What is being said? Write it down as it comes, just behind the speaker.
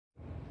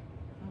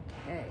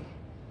Okay.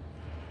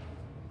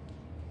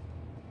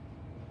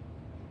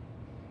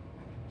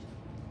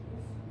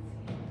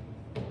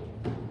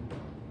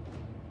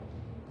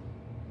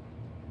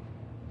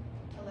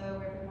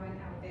 Hello, everyone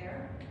out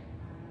there.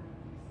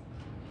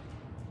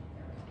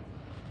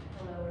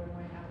 Hello,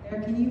 everyone out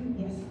there. Can you?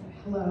 Yes.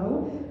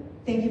 Hello.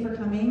 Thank you for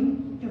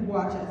coming to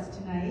watch us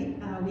tonight.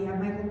 We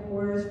have Michael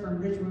Cohrs from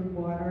Ridgewood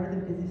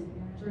Water, the business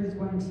manager, who's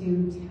going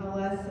to tell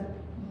us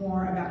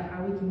more about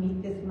how we can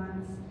meet this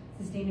month's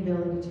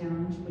sustainability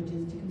challenge, which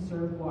is to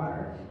conserve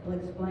water. We'll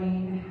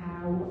explain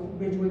how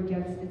Ridgewood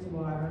gets its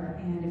water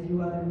and a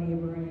few other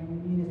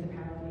neighboring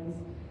municipalities,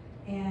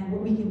 and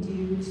what we can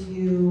do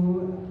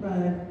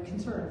to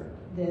conserve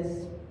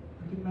this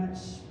pretty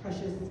much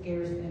precious,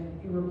 scarce,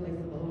 and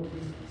irreplaceable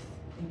resource.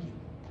 Thank you.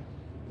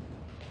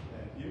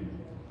 Thank you.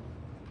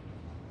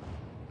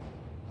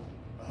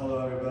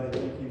 Hello, everybody.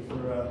 Thank you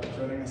for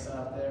joining us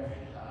out there.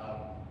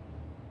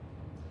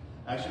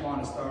 I actually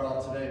want to start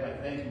off today by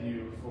thanking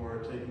you for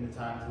taking the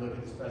time to look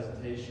at this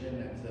presentation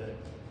and to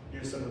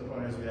hear some of the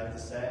pointers we have to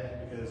say,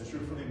 because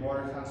truthfully,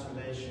 water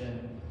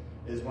conservation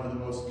is one of the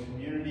most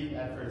community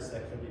efforts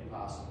that could be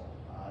possible.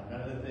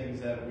 None of the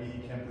things that we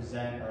can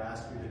present or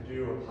ask you to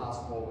do are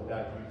possible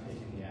without you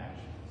taking the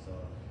action. So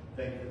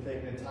thank you for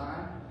taking the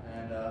time,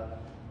 and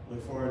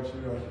look forward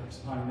to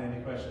responding to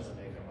any questions that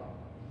may come up.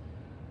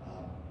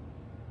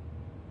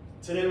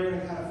 Today we're going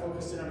to kind of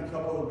focus in on a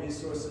couple of the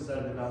resources that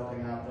are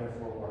developing out there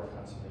for water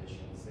conservation.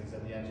 These things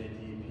that the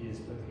NJDEP has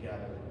put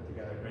together. They put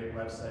together a great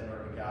website in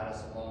order to guide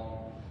us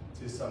along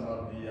to some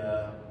of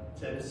the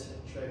tips,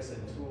 tricks,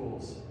 and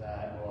tools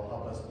that will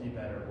help us be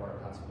better water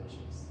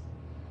conservationists.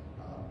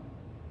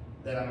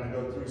 Then I'm going to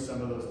go through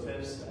some of those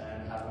tips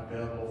and have them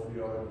available for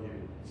your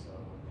review. So,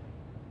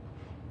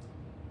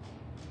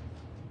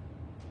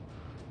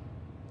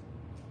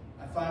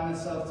 I find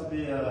myself to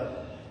be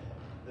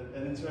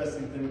an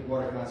interesting thing with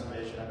water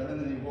conservation. I've been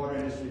in the water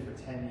industry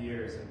for 10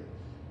 years, and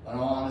in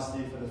all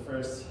honesty, for the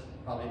first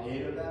probably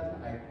 8 of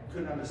them, I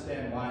couldn't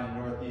understand why in the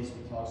Northeast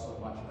we talk so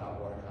much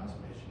about water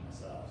conservation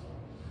myself. So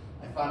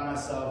I find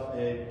myself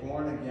a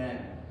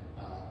born-again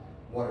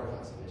water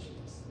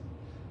conservationist.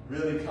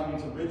 Really, coming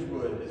to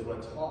Ridgewood is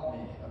what taught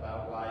me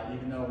about why,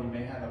 even though we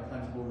may have a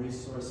plentiful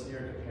resource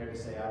here compared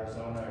to, say,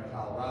 Arizona or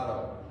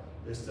Colorado,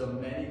 there's still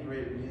many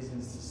great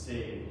reasons to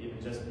save,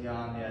 even just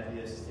beyond the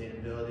idea of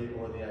sustainability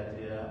or the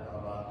idea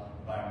of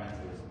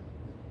environmentalism.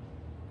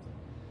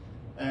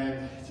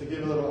 And to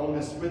give a little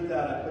onus with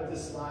that, I put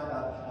this slide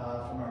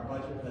up from our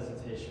budget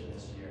presentation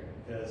this year,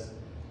 because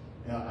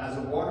as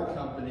a water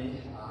company,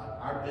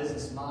 our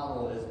business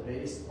model is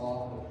based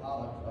off the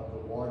product of the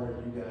water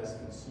you guys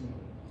consume.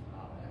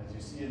 As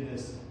you see in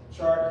this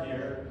chart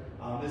here,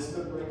 this is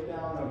a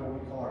breakdown of what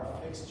we call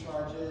our fixed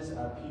charges,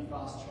 our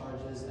PFAS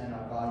charges, and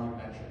our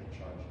volumetric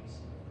charges.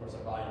 Of course,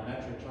 our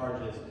volumetric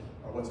charges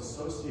are what's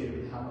associated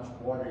with how much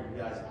water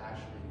you guys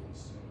actually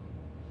consume.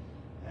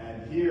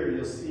 And here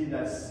you'll see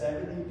that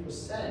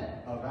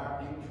 70% of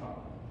our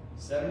income,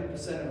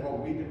 70% of what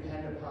we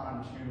depend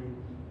upon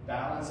to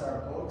balance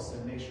our books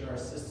and make sure our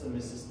system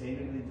is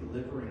sustainably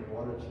delivering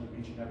water to you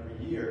each and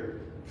every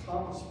year,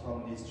 comes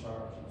from these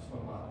charges,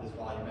 from this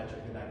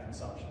volumetric and that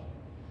consumption.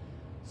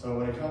 So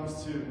when it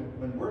comes to,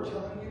 when we're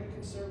telling you to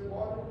conserve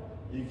water,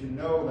 you can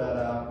know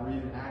that we're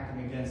even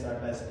acting against our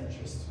best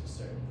interest to a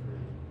certain degree.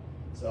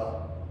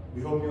 So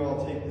we hope you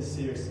all take this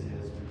seriously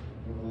as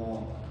we move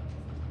along.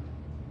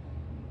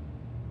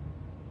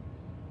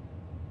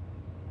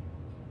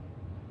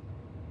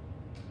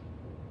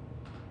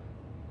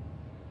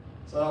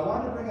 So I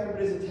wanted to bring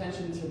everybody's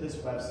attention to this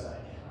website.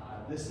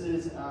 This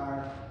is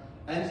our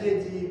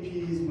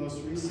NJDEP's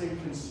most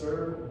recent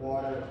Conserve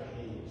Water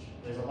page.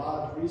 There's a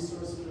lot of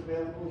resources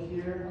available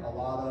here, a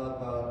lot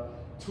of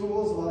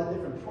tools, a lot of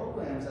different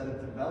programs that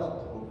have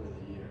developed over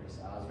the years.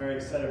 I was very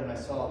excited when I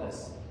saw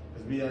this,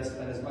 because we have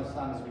spent as much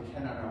time as we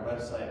can on our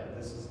website, but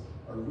this is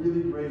a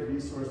really great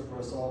resource for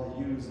us all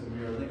to use, and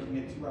we are linking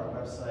it to our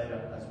website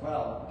as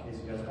well, in case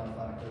you guys want to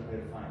find a good way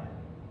to find it.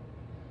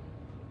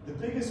 The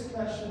biggest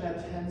question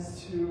that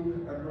tends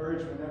to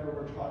emerge whenever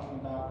we're talking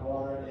about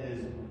water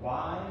is,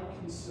 why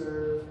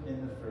conserve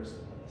in the first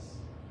place?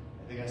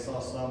 I think I saw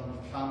some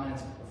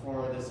comments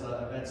before this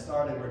event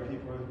started where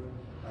people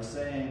are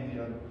saying,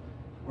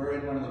 we're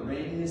in one of the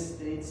rainiest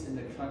states in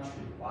the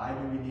country. Why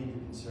do we need to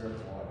conserve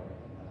water?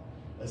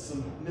 There's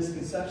some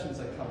misconceptions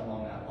that come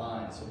along that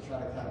line, so try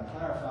to kind of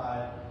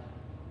clarify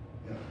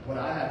what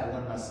I had to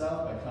learn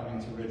myself by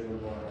coming to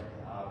Ridgewood Water.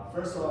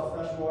 First off,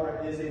 fresh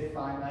water is a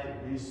finite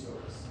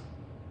resource,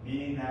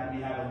 meaning that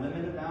we have a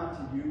limited amount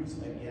to use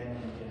again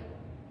and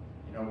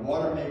again.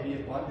 Water may be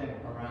abundant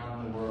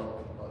around the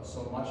world, but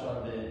so much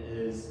of it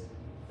is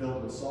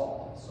filled with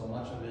salt. So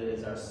much of it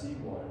is our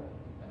seawater,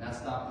 and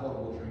that's not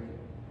potable drinking.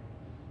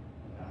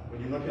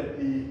 When you look at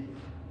the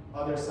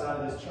other side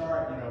of this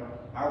chart,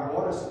 our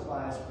water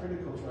supply is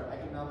critical to our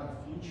economic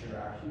future,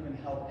 our human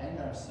health, and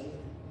our safety.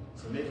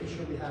 So making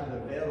sure we have it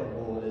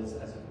available is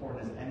as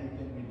important as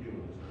anything we do.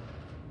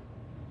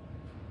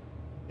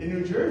 In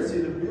New Jersey,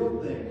 the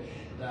real thing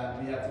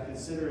that we have to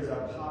consider is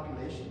our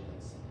population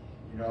density.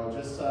 You know,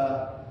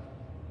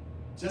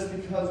 just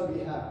because we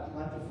have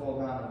plentiful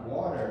amount of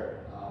water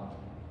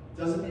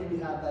doesn't mean we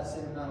have that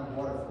same amount of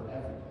water for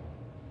everything.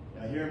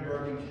 You know, here in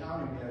Bergen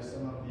County, we have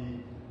some of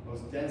the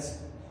most dense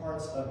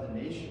parts of the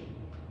nation.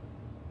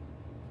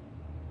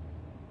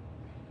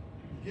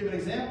 To give an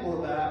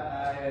example of that,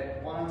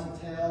 I wanted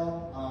to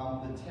tell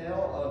the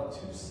tale of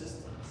two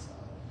systems.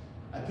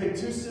 I picked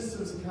two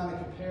systems to kind of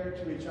compare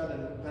to each other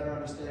to better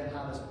understand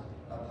how this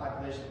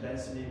population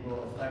density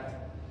will affect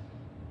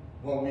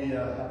what we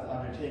have to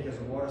undertake as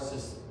a water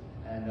system.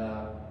 And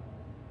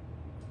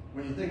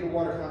when you think of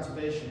water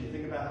conservation, you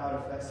think about how it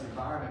affects the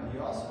environment.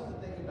 You also have to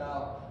think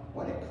about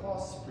what it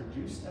costs to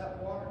produce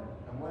that water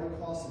and what it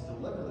costs to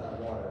deliver that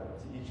water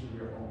to each of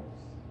your homes.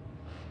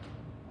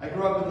 I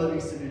grew up in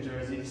Livingston, New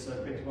Jersey, so I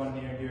picked one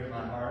near and dear to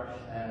my heart.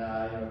 And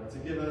you know, to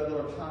give it a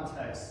little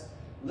context,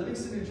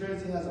 Livingston, New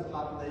Jersey has a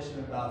population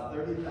of about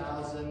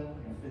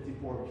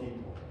 30,054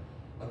 people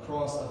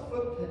across a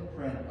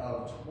footprint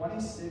of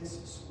 26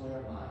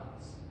 square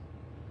miles.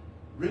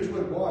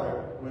 Ridgewood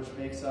Water, which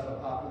makes up a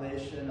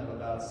population of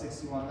about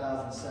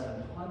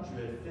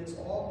 61,700, fits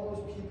all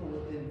those people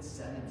within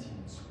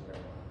 17 square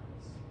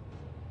miles.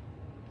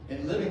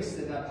 In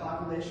Livingston, that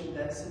population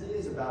density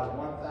is about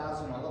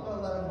 1,000, or about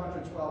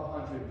 1,100,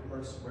 1,200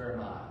 per square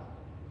mile.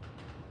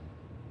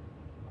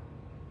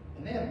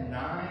 And they have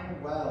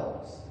 9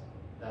 wells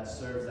that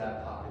serves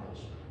that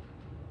population.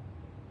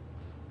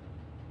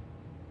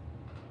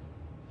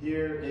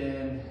 Here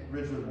in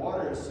Ridgewood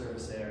Water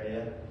service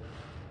area,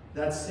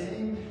 that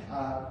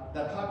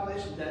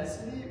population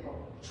density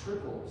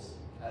triples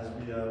as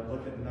we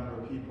look at the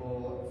number of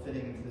people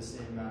fitting into the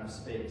same amount of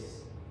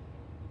space.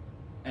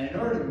 And in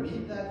order to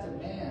meet that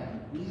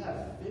demand, we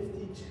have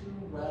 52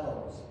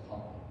 wells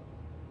pumping.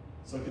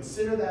 So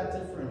consider that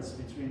difference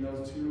between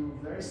those two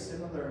very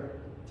similar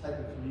type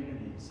of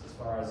communities as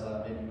far as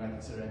maybe you might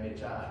consider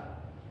MHI.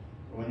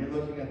 But when you're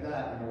looking at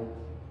that, you know,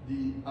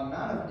 the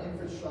amount of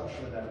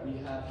infrastructure that we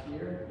have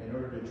here in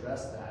order to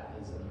address that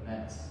is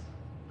immense.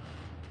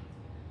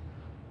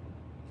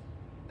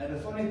 And the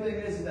funny thing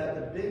is that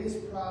the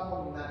biggest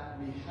problem that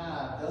we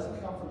have doesn't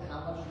come from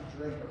how much you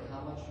drink or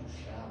how much you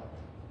shower.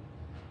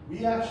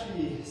 We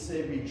actually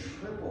say we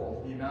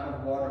triple the amount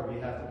of water we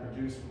have to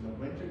produce from the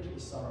winter to the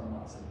summer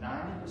months. And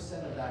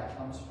 90% of that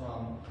comes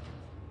from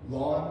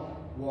lawn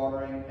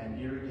watering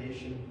and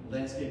irrigation,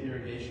 landscape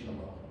irrigation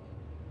alone.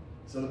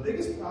 So the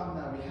biggest problem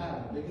that we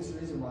have, the biggest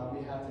reason why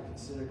we have to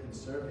consider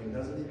conserving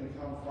doesn't even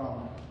come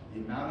from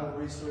the amount of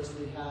resource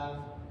we have,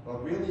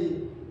 but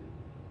really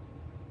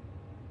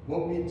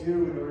what we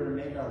do in order to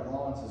make our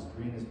lawns as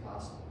green as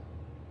possible.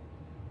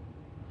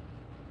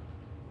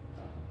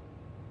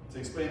 To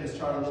explain this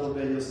chart a little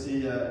bit, you'll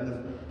see at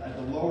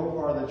the lower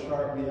part of the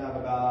chart we have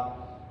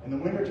about, in the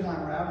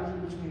wintertime, we're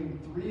averaging between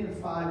 3 and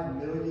 5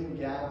 million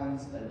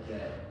gallons a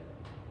day.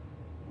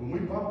 When we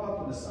bump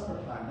up in the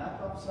summertime, that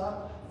bumps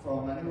up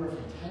from anywhere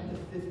from 10 to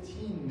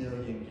 15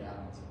 million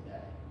gallons a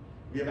day.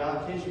 We have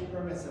allocation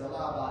permits that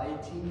allow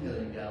about 18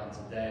 million gallons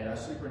a day, and our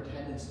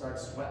superintendent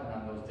starts sweating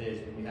on those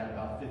days when we have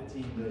about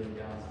 15 million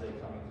gallons a day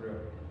coming through.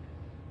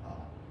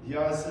 He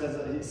always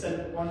says, he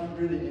said one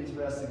really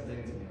interesting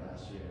thing to me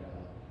last year.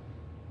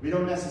 We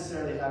don't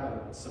necessarily have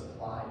a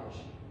supply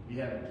issue, we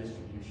have a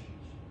distribution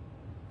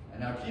issue.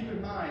 And now keep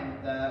in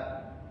mind that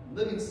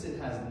Livingston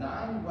has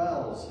 9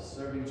 wells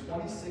serving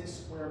 26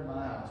 square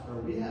miles,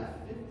 where we have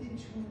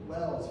 52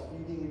 wells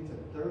feeding into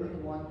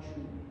 31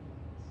 treatment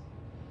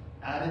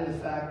plants. Add in the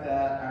fact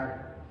that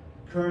our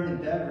current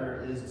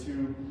endeavor is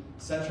to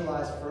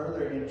centralize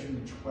further into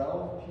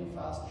 12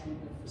 PFAS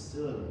treatment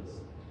facilities.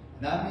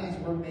 And that means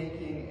we're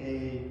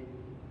making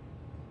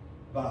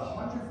about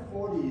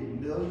 $140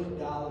 million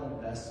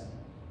investment,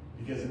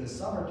 because in the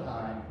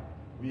summertime,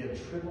 we have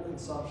triple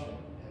consumption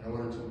in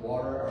order to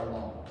water our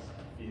lawns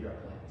and feed our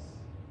plants.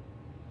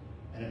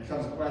 And it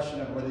becomes a question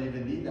of whether you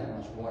even need that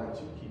much water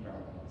to keep our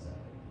lawns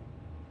out.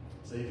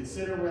 So you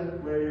consider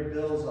where your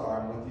bills are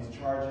and what these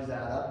charges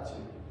add up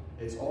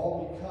to. It's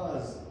all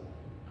because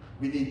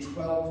we need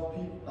 12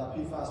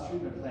 PFAS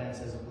treatment plants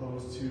as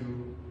opposed to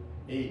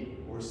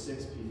 8 or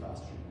 6 PFAS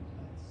treatment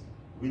plants.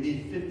 We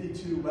need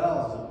 52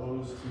 wells as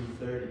opposed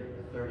to 30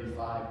 or 35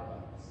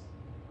 wells.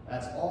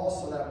 That's all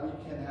so that we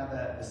can have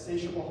that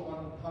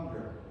insatiable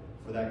hunger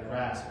for that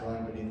grass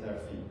growing beneath our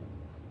feet.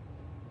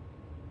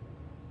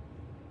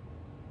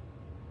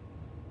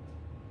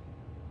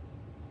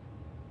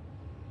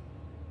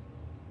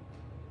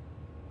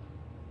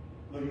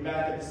 Looking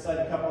back at the site,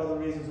 a couple other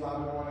reasons why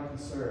we want to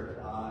conserve.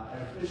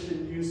 An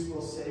efficient use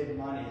will save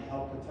money,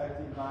 help protect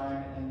the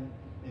environment, and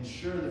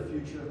ensure the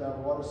future of our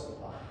water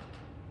supply.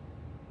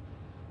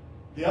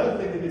 The other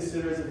thing to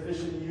consider is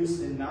efficient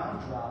use in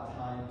non-drought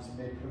times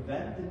may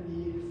prevent the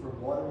need for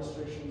water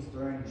restrictions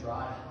during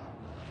dry high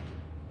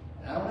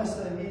weather. And I don't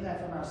necessarily mean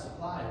that from our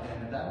supply,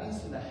 again, and that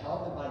means from the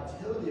health and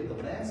vitality of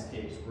the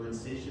landscapes we're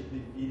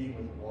insatiably feeding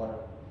with water.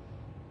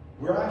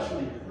 We're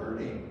actually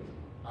hurting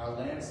our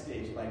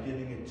landscapes by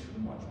giving it too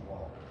much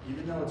water.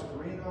 Even though it's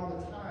green all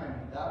the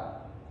time,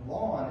 that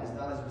lawn is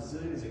not as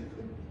resilient as it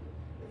could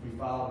be if we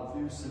follow a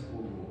few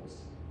simple rules.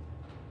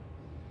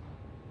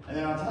 And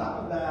then on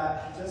top of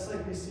that, just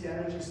like we see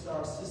Energy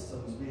Star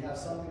systems, we have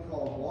something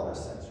called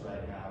WaterSense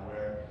right now,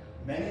 where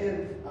many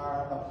of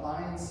our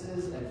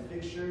appliances and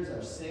fixtures,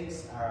 our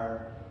sinks,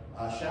 our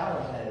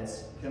shower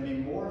heads can be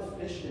more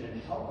efficient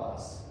and help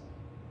us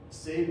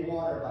save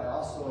water by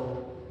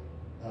also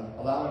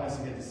allowing us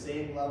to get the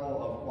same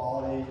level of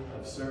quality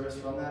of service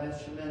from that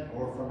instrument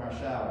or from our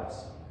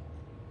showers.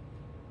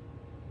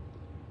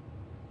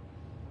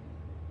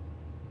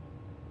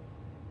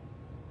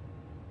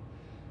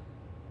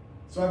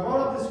 So I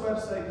brought up this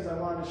website because I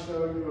wanted to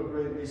show you a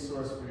great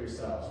resource for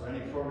yourselves. For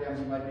any programs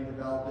you might be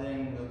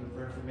developing, looking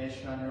for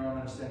information on your own,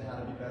 understand how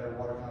to be better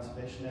water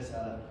conservationists,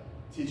 how to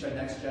teach our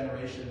next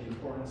generation the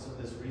importance of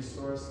this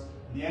resource.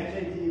 The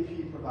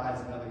NJDEP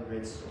provides another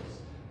great source.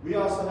 We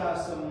also have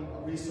some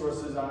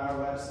resources on our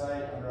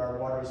website under our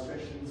water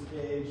restrictions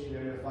page.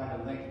 You're going to find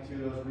a link to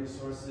those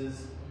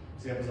resources,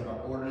 examples of our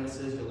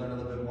ordinances. You'll learn a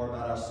little bit more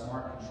about our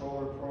smart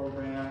controller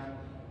program.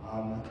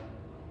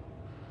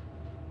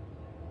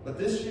 But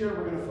this year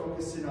we're going to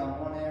focus in on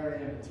one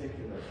area in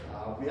particular.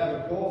 We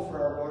have a goal for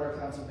our water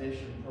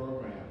conservation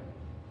program.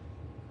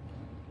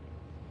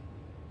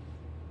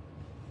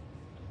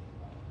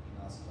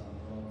 Mouse is on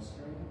the wrong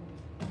screen.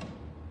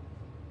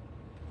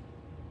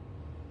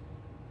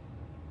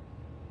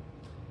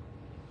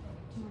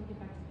 Do you want to get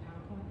back to the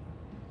PowerPoint?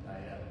 I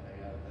got it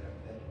there.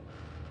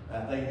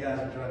 Okay. Thank you guys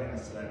for joining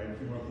us today. We have a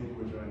few more people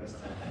who joined us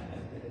today.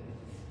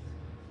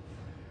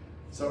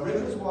 So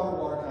Ridgewood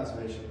Water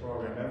Conservation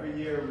Program. Every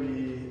year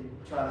we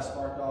try to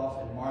spark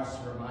off in March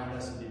to remind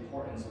us of the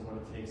importance of what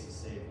it takes to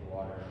save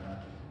water.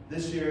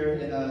 This year,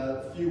 in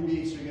a few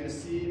weeks, you're going to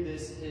see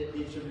this hit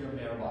each of your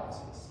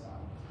mailboxes.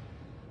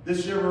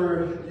 This year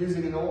we're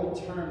using an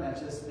old term that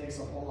just makes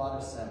a whole lot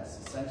of sense.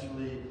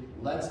 Essentially,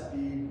 let's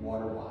be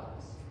water wise.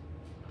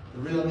 The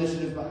real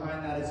initiative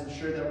behind that is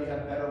ensure that we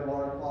have better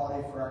water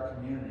quality for our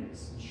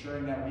communities,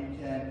 ensuring that we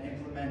can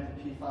implement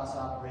the PFAS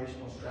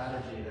operational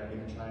strategy that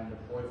we've been trying to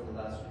deploy for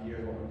the last few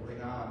years while we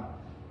bring on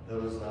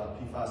those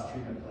PFAS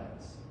treatment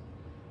plants.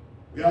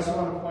 We also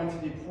want to point to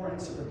the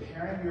importance of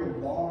preparing your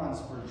lawns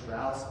for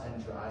droughts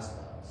and dry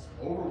spells.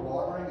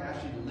 Overwatering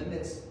actually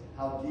limits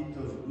how deep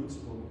those roots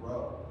will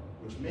grow,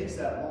 which makes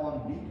that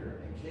lawn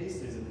weaker in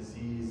case there's a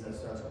disease that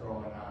starts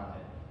growing on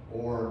it,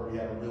 or we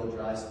have a real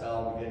dry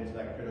spell, we get into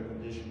that critical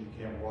condition,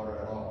 you can't water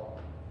at all.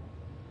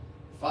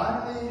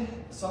 Finally,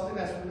 something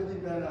that's really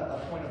been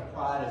a point of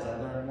pride as I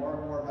learn more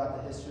and more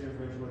about the history of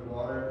Ridgewood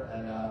Water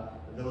and the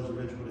village of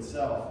Ridgewood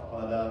itself.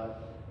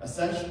 But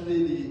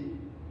essentially,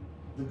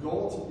 the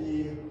goal to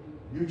be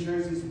New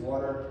Jersey's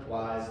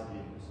water-wise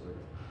leaders, or it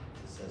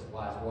says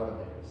wise water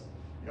leaders.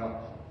 You know,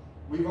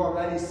 we've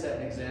already set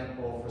an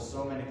example for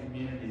so many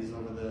communities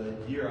over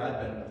the year I've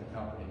been with the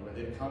company, where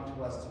they've come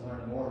to us to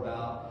learn more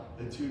about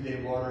the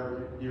 2-day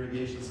water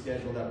irrigation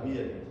schedule that we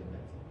have implemented.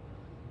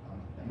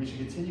 And we should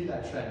continue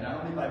that trend,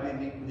 not only by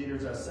being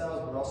leaders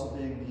ourselves, but also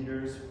being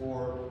leaders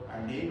for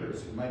our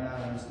neighbors who might not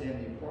understand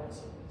the importance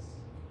of this.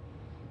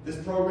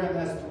 This program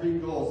has 3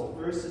 goals.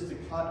 The first is to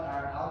cut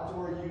our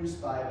outdoor use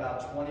by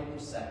about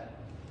 20%.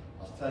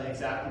 I'll tell you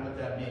exactly what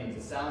that means.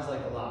 It sounds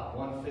like a lot,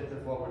 1/5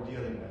 of what we're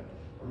dealing with.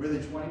 But really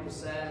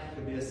 20%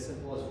 could be as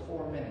simple as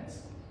 4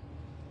 minutes.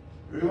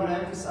 We want to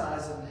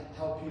emphasize and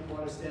help people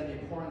understand the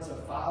importance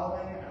of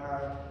following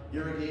our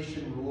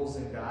irrigation rules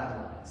and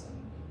guidelines, and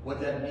what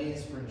that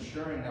means for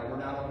ensuring that we're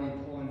not only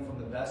pulling from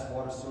the best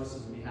water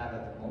sources we have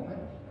at the moment,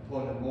 and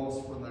pulling the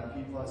most from our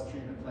PFAS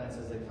treatment plants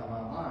as they come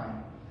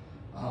online,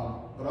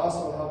 but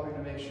also helping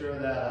to make sure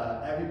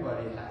that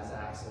everybody has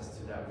access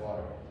to that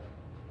water.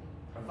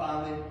 And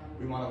finally,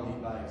 we want to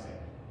lead by example.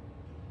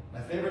 My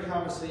favorite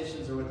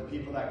conversations are with the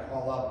people that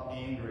call up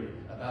angry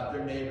about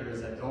their neighbors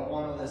that don't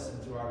want to listen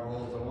to our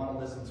rules, don't want to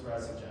listen to our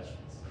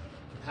suggestions.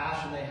 The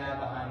passion they have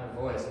behind their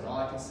voice, and all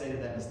I can say to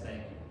them is thank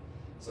you.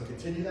 So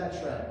continue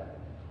that trend.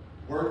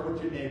 Work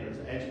with your neighbors,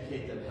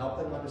 educate them, help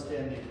them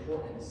understand the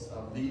importance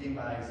of leading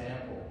by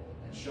example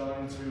and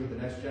showing to the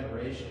next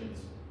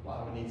generations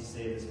why we need to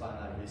save this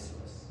finite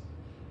resource.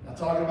 Now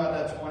talking about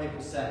that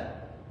 20%,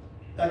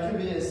 that can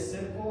be as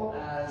simple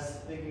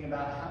as thinking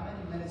about how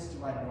many minutes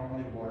do I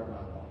normally water my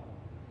lawn.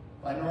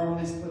 If I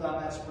normally put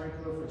on that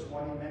sprinkler for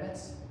 20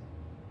 minutes,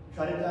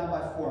 cut it down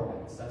by 4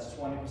 minutes. That's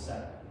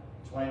 20%.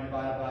 20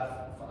 divided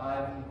by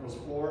 5 equals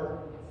 4.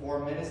 4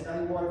 minutes, now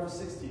you water for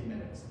 16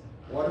 minutes.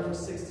 Water for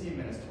 16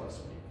 minutes twice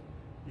a week.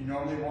 You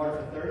normally water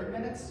for 30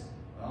 minutes?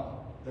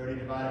 Well, 30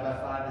 divided by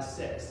 5 is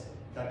 6.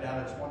 Cut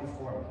down to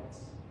 24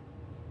 minutes.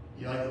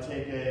 You like to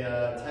take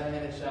a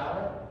 10-minute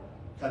shower?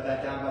 Cut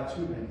that down by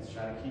 2 minutes.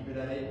 Try to keep it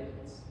at 8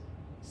 minutes.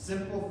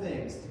 Simple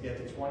things to get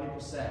to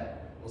 20%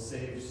 will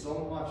save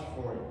so much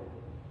for you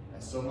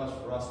and so much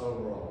for us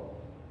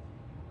overall.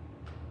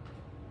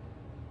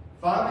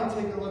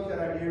 Finally, take a look at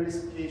our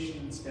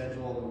irrigation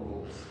schedule and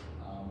rules.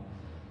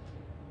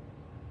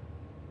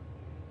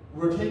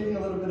 We're taking a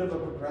little bit of a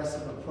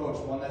progressive approach,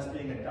 one that's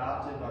being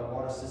adopted by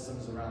water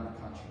systems around the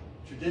country.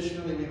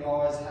 Traditionally, we've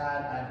always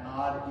had an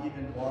odd,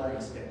 even watering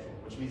schedule,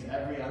 which means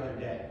every other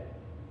day.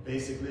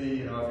 Basically,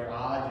 you know, if you're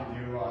odd,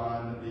 you do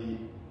on the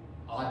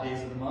odd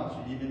days of the month,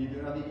 you do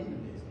it on the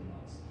even days of the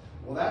month.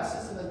 Well, that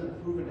system has been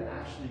proven to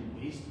actually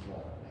waste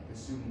water and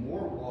consume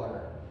more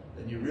water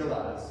than you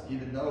realize,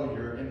 even though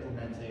you're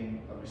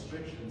implementing a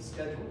restriction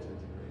schedule to a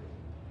degree.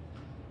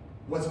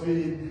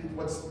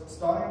 What's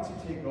starting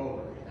to take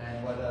over,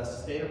 and what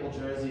Sustainable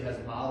Jersey has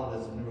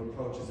modeled as a new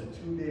approach, is a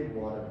 2-day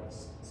water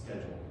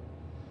schedule.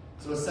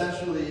 So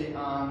essentially,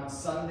 on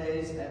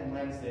Sundays and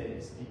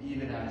Wednesdays, the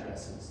even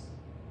addresses,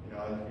 you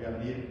know, if you have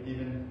an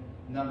even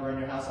number in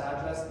your house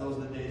address, those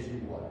are the days you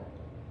water.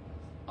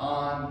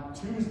 On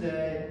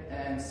Tuesday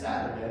and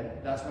Saturday,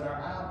 that's when our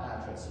out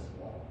addresses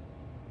water.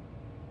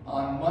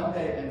 On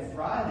Monday and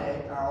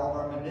Friday are all of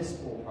our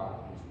municipal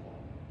properties water.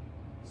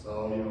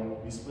 So, you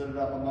know, we split it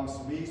up amongst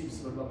the weeks, we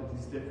split it up into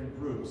these different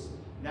groups.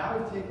 Now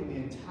we've taken the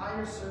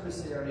entire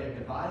service area and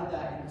divided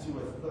that into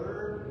a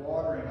third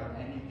watering on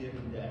any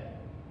given day.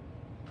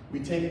 We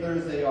take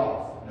Thursday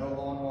off, no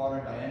lawn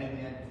watering by any of the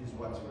entities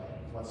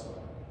whatsoever.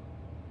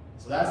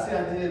 So that's the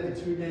idea of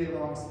the 2-day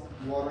long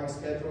watering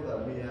schedule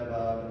that we have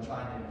been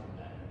trying to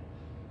implement.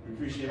 We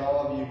appreciate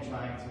all of you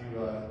trying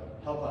to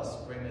help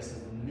us bring this as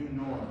the new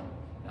norm,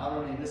 not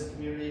only in this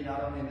community,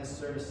 not only in this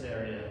service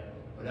area,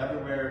 but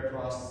everywhere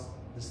across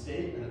the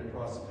state and then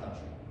across the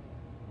country.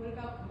 What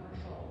about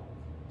commercial?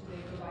 Do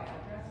they go by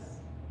address?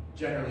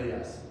 Generally,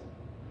 yes.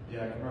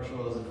 Yeah,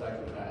 commercial is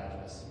affected by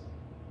address.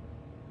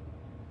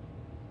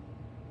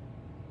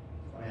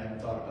 Funny, I haven't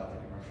thought about the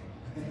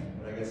commercial,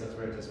 but I guess that's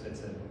where it just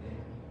fits in.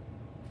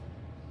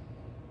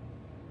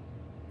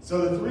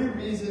 So the 3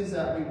 reasons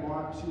that we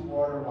want to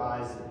water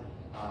wisely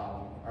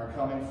are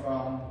coming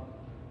from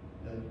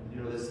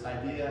this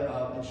idea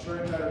of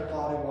ensuring better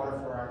quality water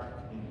for our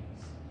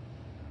communities.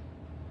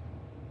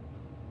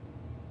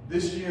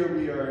 This year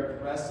we are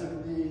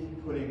aggressively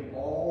putting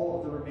all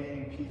of the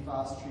remaining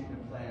PFAS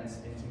treatment plants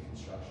into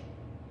construction.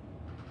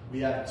 We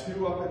have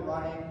 2 up and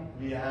running.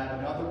 We have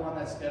another one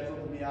that's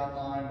scheduled to be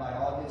online by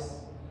August.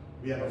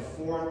 We have a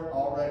 4th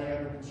already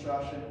under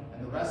construction,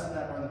 and the rest of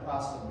them are in the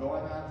process of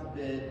going out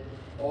to bid,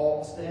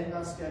 all staying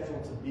on schedule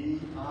to be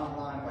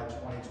online by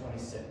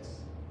 2026.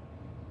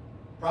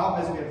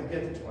 Problem is we have to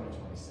get to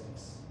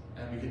 2026,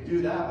 and we could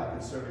do that by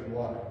conserving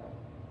water.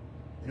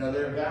 You know,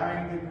 there are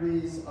varying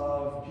degrees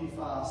of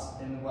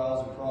PFAS in the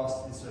wells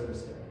across the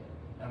service area,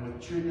 and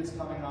with treatments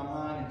coming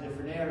online in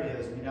different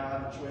areas, we now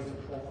have a choice to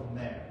pull from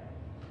there.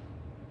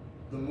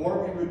 The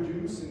more we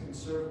reduce and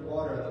conserve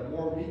water, the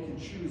more we can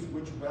choose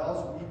which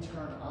wells we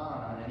turn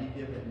on any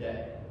given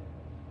day.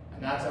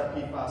 And that's our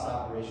PFAS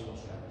operational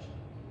strategy.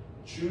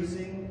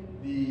 Choosing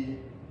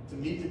to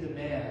meet the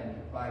demand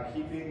by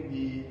keeping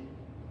the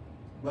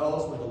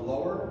wells with a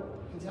lower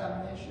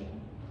contamination,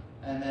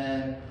 and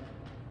then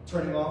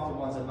turning off the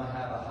ones that might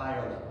have a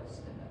higher levels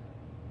in them.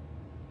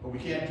 But we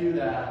can't do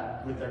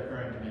that with our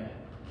current demand.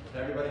 If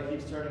everybody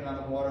keeps turning on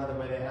the water the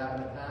way they have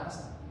in the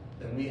past,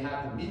 then we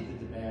have to meet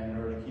the demand in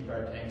order to keep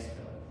our tanks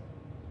filled.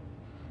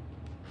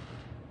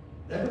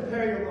 Then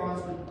prepare your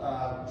lawns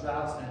for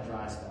droughts and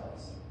dry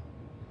spells.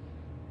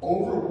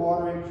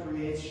 Overwatering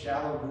creates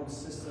shallow root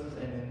systems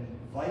and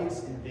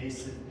invites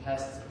invasive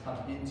pests to come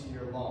into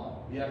your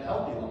lawn. We have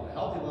healthy lawn. A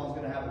healthy lawn is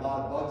going to have a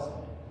lot of bugs in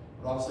it.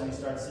 But all of a sudden you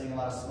start seeing a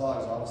lot of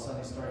slugs. All of a sudden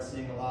you start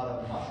seeing a lot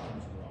of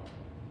mushrooms grow.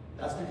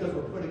 That's because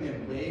we're putting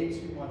in way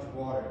too much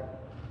water.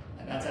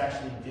 And that's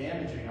actually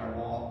damaging our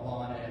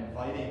lawn and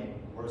inviting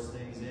worse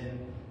things in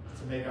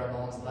to make our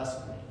lawns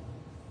less green.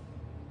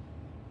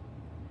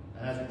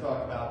 And as we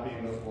talked about,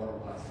 being those water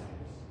wise things.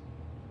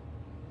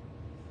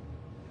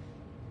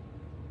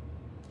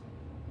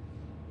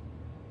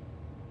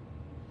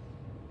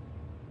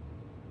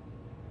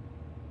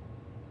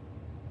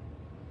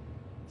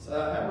 So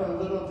I have a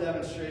little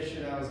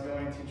demonstration I was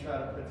going to try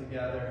to put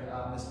together.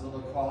 This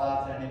little call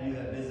out to any of you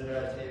that visited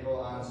our table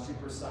on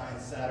Super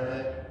Science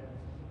Saturday.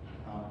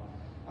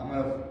 I'm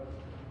going to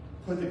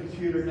put the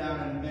computer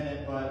down in a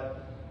minute,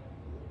 but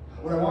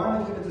what I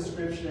wanted to give a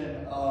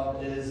description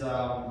of is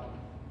how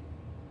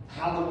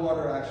the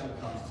water actually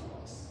comes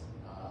to us.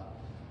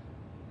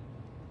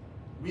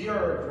 We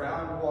are a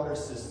groundwater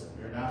system.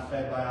 We are not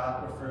fed by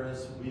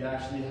aquifers. We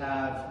actually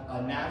have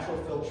a natural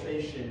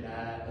filtration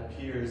that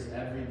appears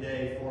every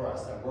day for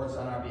us, that works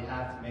on our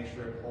behalf to make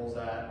sure it pulls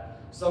that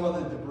some of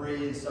the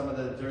debris, some of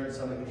the dirt,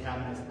 some of the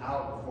contaminants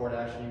out before it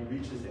actually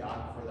reaches the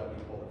aquifer that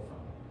we pull it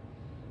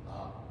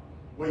from.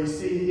 What you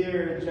see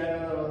here in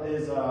general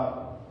is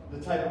the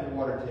type of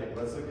water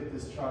table. Let's look at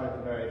this chart at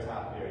the very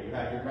top here. You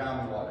have your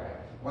groundwater.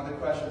 One of the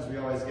questions we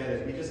always get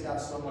is, we just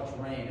got so much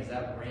rain. Is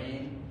that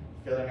rain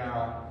filling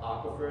our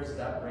aquifers? Is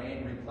that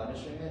rain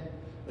replenishing it?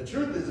 The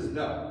truth is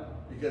no,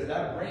 because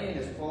that rain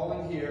is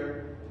falling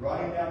here,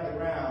 running down the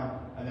ground,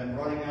 and then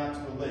running out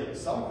to a lake.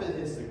 Some of it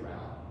hits the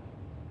ground,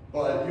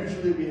 but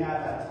usually we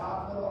have that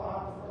top little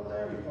aquifer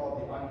layer. We call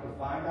it the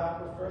unconfined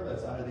aquifer.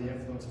 That's under the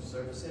influence of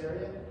surface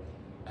area.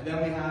 And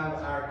then we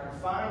have our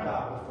confined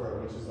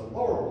aquifer, which is the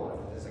lower one.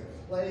 There's a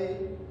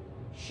clay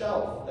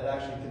shelf that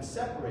actually can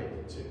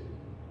separate the two.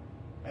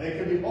 And it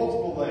could be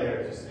multiple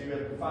layers. You see, we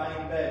have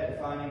confining bed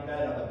on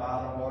the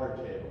bottom water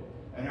table.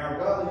 And our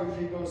well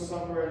usually goes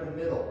somewhere in the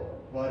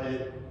middle, but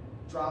it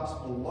drops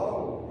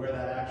below where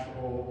that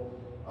actual,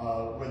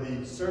 where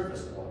the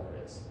surface water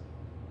is.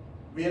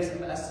 We have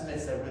some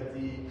estimates that with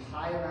the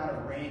high amount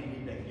of rain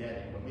we've been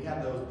getting, when we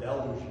have those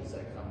deluges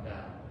that come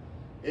down,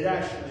 it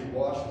actually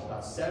washes,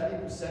 about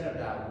 70% of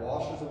that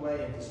washes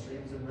away into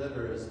streams and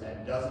rivers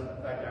and doesn't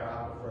affect our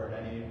aquifer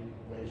in any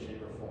way,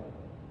 shape, or form.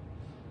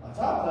 On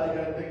top of that,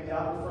 you gotta think the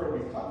aquifer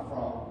we come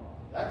from,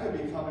 that could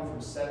be coming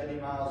from 70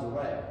 miles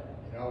away.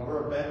 You know,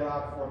 we're a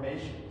bedrock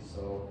formation,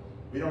 so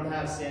we don't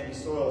have sandy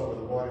soils where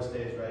the water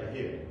stays right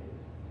here.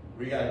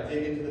 We gotta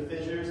dig into the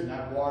fissures, and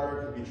that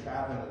water could be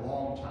traveling a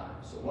long time.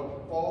 So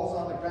what falls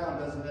on the ground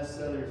doesn't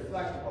necessarily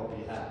reflect what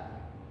we have.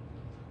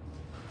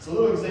 So a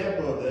little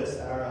example of this,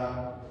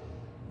 our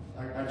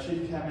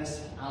chief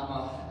chemist,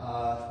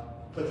 Alma,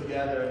 put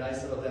together a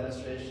nice little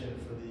demonstration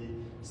for the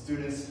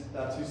students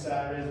about 2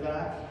 Saturdays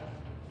back.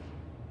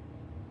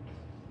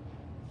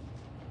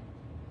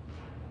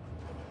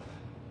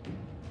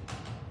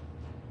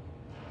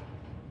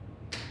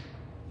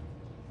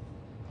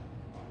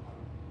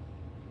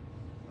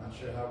 Not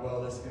sure how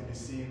well this can be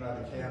seen by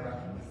the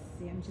camera.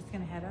 See, I'm just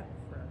going to head up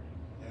for.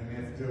 And we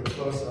have to do a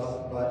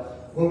close-up,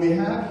 but what we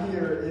have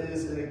here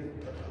is a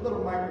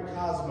little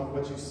microcosm of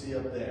what you see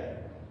up there.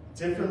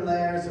 Different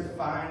layers of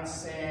fine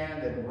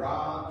sand and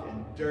rock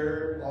and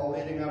dirt, all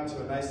leading up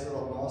to a nice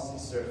little mossy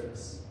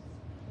surface.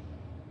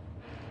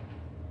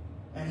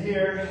 And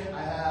here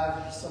I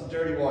have some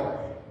dirty water,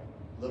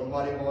 a little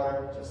muddy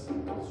water, just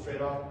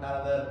straight off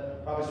out of the,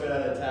 probably straight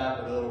out of the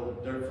tap with a little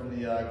dirt from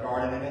the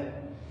garden in it.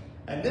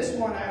 And this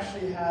one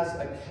actually has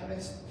a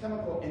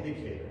chemical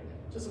indicator in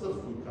it, just a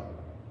little food color.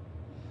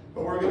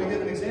 But what we're going to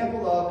give an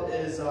example of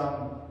is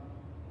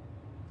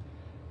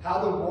how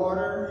the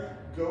water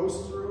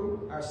goes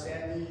through our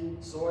sandy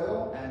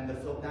soil and the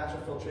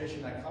natural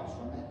filtration that comes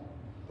from it,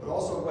 but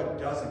also what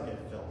doesn't get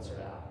filtered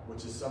out,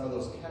 which is some of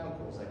those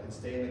chemicals that can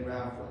stay in the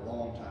ground for a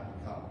long time to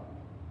come.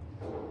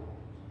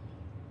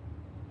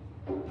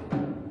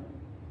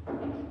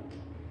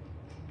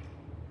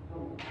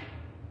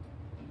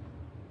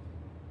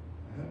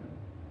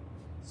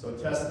 So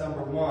test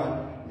number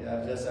 1, we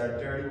have just our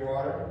dirty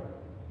water.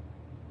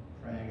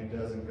 Praying it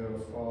doesn't go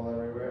fall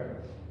everywhere.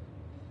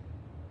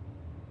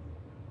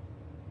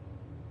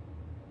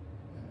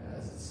 And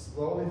as it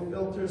slowly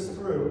filters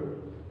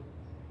through,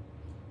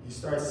 you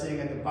start seeing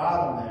at the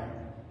bottom there,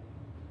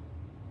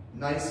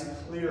 nice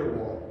clear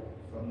water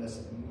from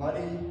this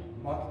muddy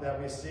muck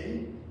that we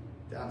see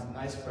down to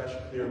nice fresh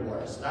clear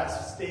water. So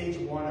that's stage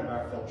 1 of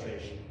our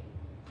filtration.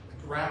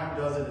 The ground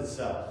does it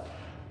itself.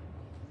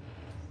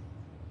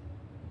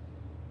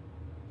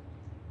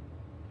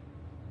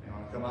 You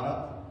want to come on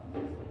up?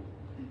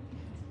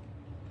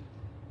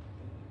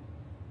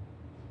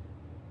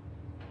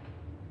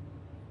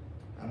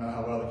 I don't know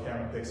how well the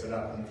camera picks it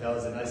up. Can you tell?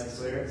 Is it nice and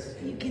clear?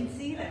 You can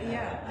see that,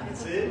 yeah. You can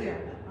It's see it?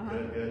 clear.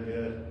 Good, good,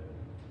 good.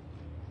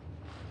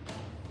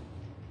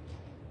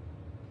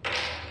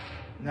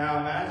 Now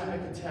imagine a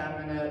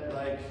contaminant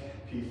like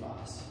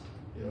PFAS,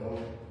 you know,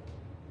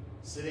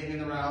 sitting in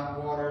the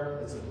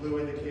groundwater. It's a blue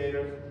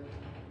indicator.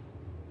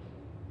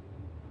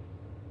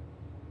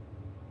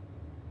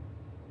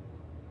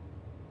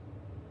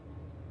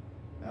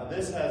 Now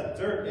this has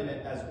dirt in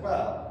it as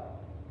well.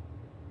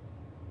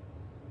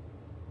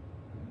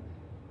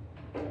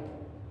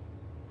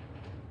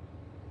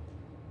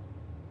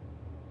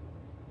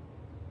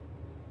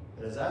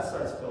 But as that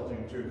starts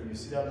filtering through, can you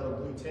see that little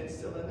blue tint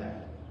still in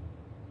there?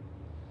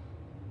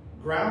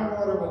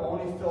 Groundwater will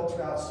only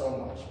filter out so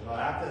much. It'll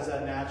act as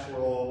that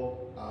natural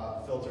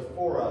filter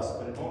for us,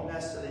 but it won't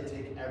necessarily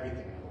take everything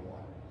out of the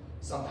water.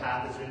 Some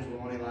pathogens will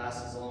only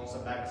last as long as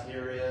some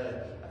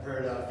bacteria. I've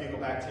heard fecal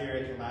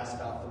bacteria can last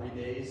about 3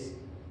 days.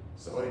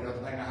 So, you know,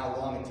 depending on how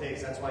long it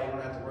takes, that's why you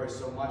don't have to worry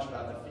so much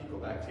about the fecal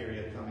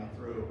bacteria coming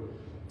through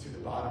to the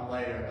bottom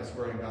layer and us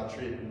worrying about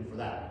treatment for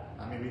that.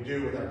 I mean, we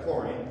do with our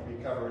chlorine.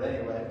 We cover it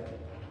anyway.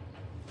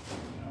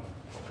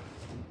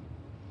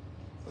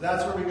 But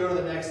that's where we go to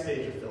the next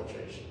stage of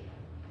filtration.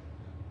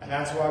 And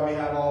that's why we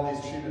have all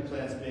these treatment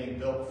plants being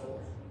built for.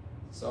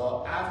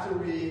 So after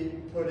we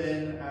put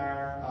in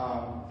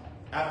our,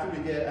 after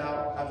we get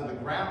out, after the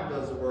ground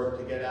does the work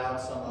to get out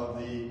some of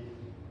the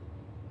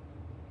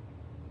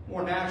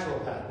more natural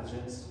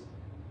pathogens,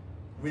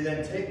 we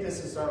then take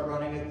this and start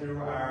running it through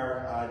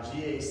our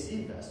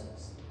GAC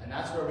vessels. And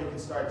that's where we can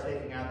start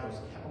taking out those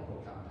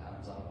chemical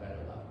compounds on a better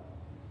level.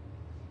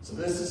 So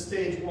this is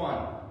stage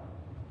 1.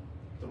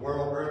 The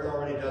world Earth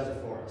already does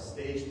it for us.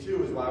 Stage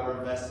 2 is why we're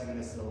investing in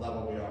this to the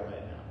level we are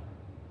right now.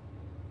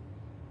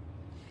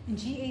 And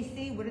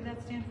GAC, what did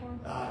that stand for?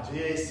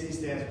 GAC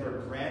stands for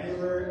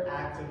granular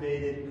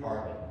activated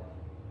carbon.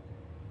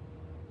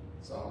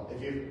 So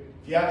if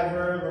you haven't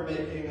heard, we're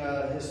making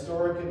a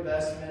historic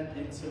investment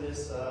into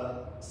this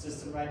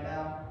system right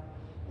now.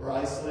 We're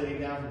isolating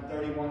down from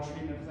 31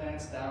 treatment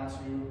plants down to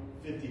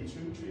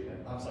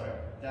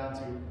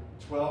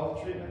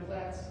 12 treatment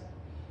plants.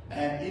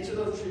 And each of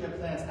those treatment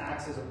plants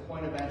acts as a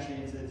point of entry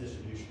into the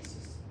distribution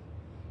system.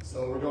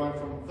 So we're going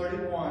from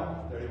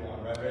 31,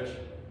 right, Rich?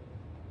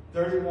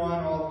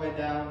 31 all the way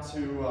down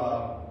to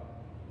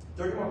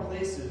 31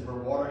 places where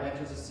water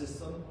enters the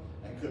system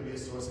and could be a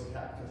source of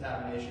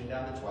contamination,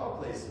 down to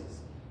 12 places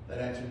that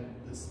enter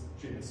this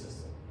treatment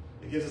system.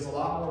 It gives us a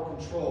lot more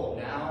control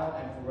now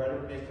and for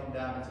whatever may come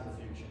down into the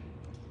future.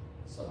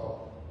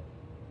 So,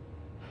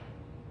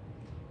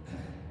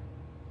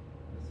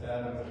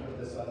 I'm going to put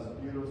this on this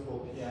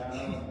beautiful piano.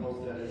 I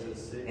hope that is a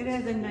safe. It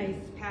has a nice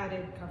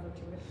padded cover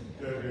to it.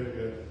 Good, good,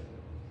 good.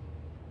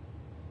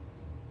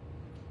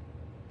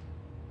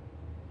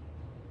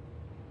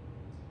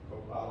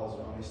 Coke bottles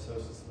are only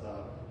so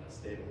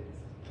stable.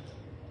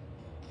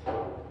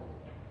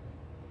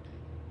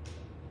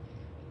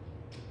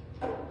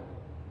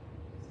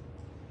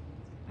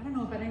 I don't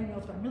know about anyone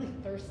else, but I'm really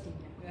thirsty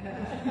now.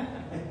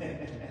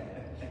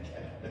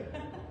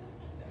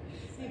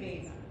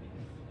 Maybe.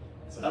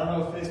 So I don't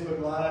know if Facebook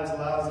Live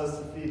allows us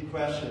to feed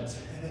questions.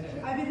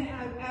 I've been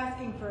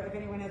asking for if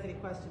anyone has any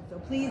questions, so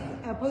please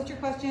post your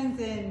questions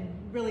in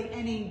really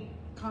any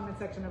comment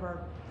section of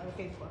our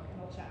Facebook,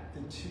 and I'll chat.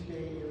 The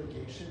 2-day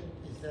irrigation,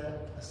 is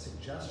that a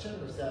suggestion,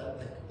 or is that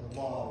like a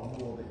law or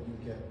rule that you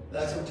get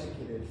That's a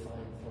ticketed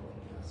fine for?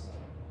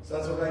 So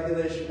that's a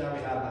regulation that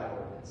we have by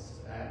ordinance,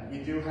 and we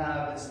do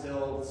have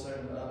instilled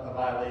a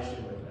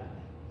violation with that.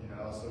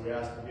 So we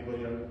ask for people,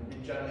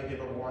 we generally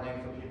give a warning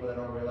for people that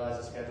don't realize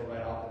the schedule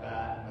right off the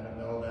bat, and let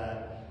them know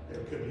that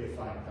there could be a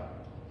fine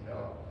coming.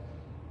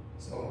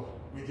 So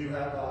we do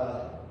have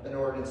an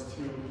ordinance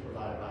to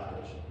provide a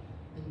violation.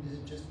 And is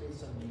it just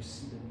based on you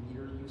see the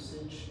meter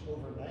usage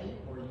overnight,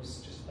 or you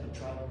just like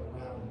driving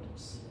around and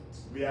see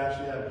it? We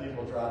actually have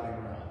people driving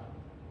around.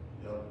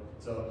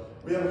 So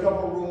we have a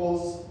couple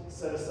rules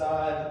set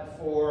aside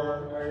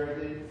for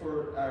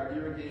our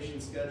irrigation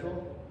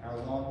schedule, our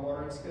lawn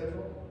watering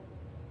schedule.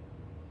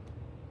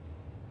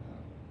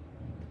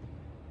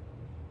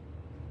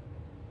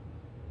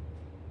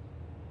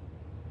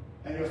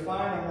 And you'll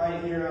find them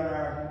right here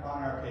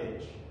on our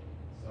page.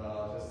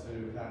 So just to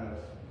kind of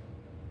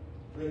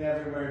bring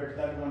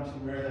everyone to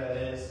where that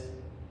is.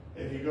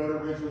 If you go to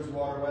Ridgewood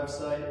Water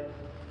website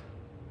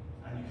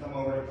and you come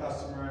over to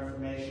customer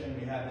information,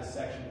 we have this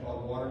section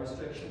called water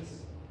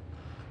restrictions.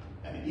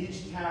 And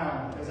each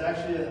town is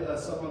actually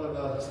somewhat of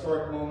a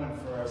historic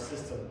moment for our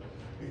system.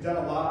 We've done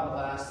a lot in the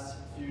last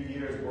few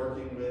years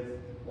working with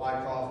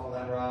Wyckoff,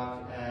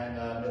 Glenrock, and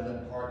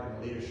Midland Park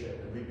and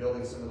leadership, and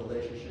rebuilding some of the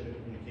relationship and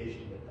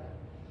communication with them.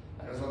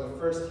 And it was one of the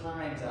first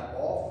times that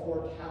all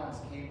 4 towns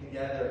came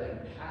together and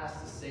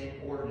passed the same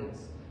ordinance,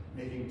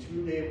 making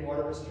 2-day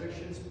water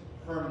restrictions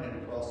permanent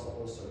across the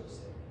whole service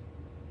area.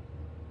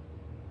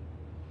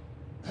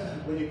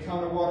 When you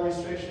come to water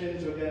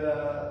restrictions, you'll get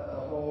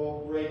a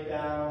whole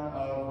breakdown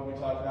of what we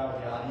talked about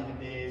with the odd even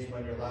days,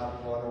 when you're allowed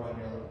to water, when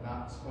you're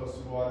not supposed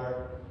to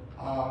water.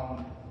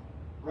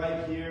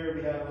 Right here,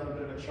 we have a little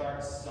bit of a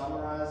chart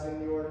summarizing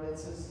the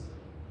ordinances.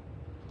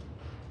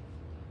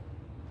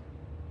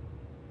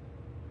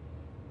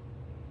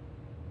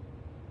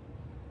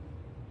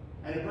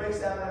 And it breaks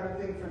down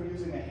everything from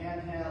using a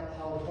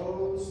handheld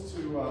hose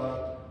to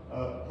a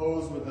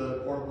hose with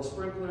a portable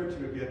sprinkler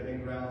to get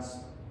in-ground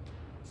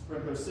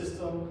sprinkler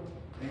system,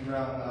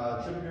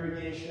 in-ground drip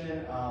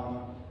irrigation,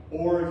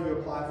 or if you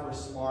apply for a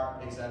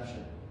smart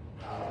exemption.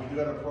 We do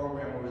have a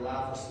program where we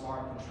allow for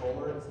smart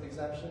controller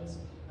exemptions,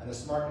 and the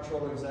smart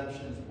controller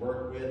exemptions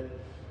work with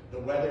the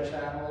weather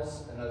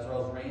channels and as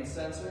well as rain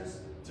sensors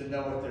to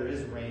know if there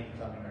is rain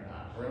coming or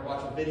not. We're going to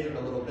watch a video in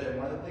a little bit, and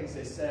one of the things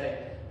they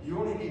say, you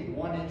only need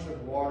 1 inch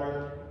of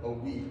water a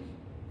week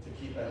to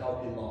keep a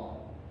healthy lawn.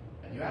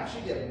 And you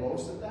actually get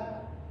most of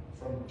that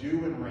from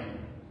dew and rain.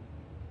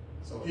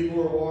 So people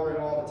who are watering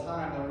all the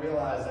time don't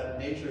realize that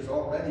nature is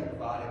already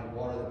providing the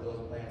water that those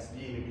plants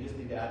need, and we just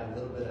need to add a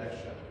little bit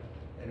extra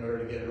in order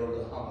to get it over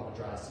the hump of a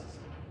dry season.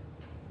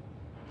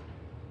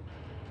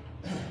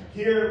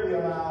 Here we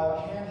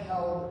allow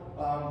handheld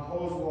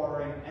hose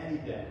watering any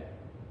day.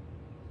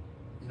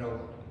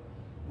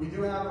 We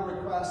do have a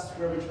request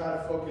where we try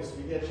to focus.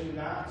 We get you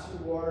not to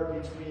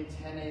water between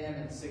 10 a.m.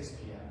 and 6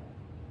 p.m.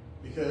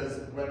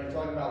 Because when you're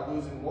talking about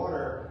losing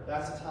water,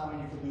 that's the time when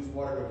you can lose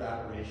water to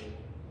evaporation.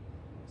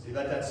 So you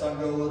let that sun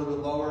go a little bit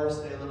lower,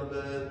 stay a little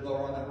bit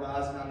lower on the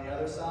horizon on the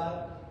other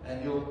side,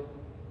 and you'll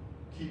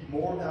keep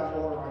more of that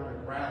water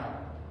underground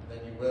than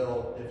you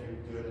will if you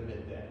do it at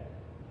midday.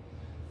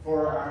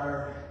 For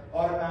our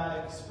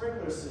automatic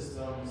sprinkler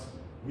systems,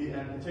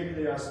 and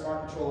particularly our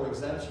smart controller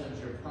exemptions,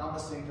 you're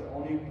promising to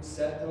only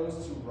set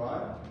those to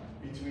run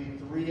between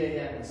 3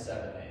 a.m. and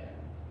 7 a.m.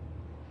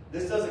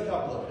 This does a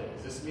couple of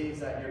things. This means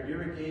that your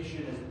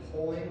irrigation is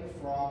pulling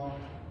from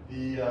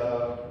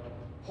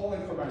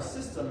our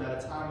system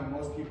at a time when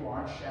most people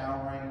aren't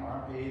showering,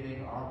 aren't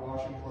bathing, aren't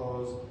washing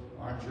clothes,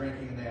 aren't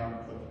drinking, and they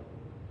aren't cooking.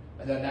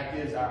 And then that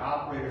gives our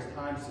operators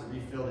time to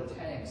refill the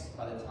tanks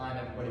by the time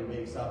everybody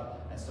wakes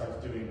up and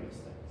starts doing those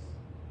things.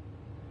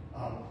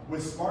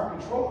 With smart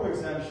controller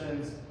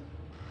exemptions,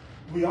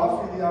 we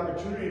offer you the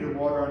opportunity to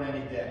water on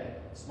any day.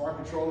 Smart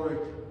controllers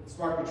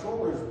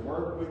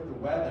work with the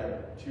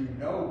weather to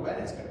know when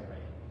it's going to rain.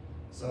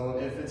 So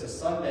if it's a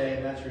Sunday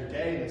and that's your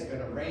day and it's going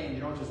to rain,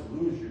 you don't just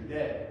lose your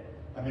day.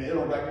 I mean,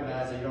 it'll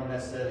recognize that you don't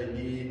necessarily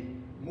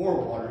need more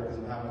water because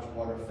of how much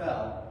water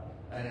fell,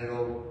 and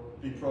it'll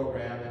be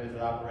programmed, and if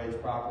it operates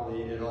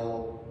properly,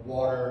 it'll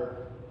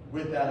water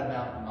with that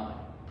amount in mind.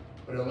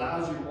 But it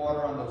allows you to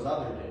water on those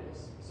other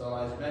days. So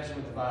as mentioned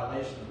with the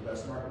violations, with our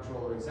smart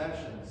controller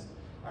exemptions,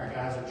 our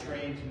guys are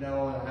trained to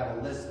know and have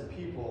a list of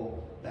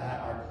people that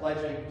are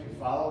pledging to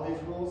follow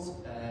these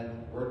rules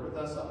and work with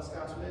us on this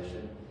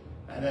conservation.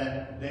 And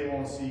then they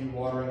won't see you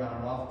watering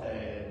on an off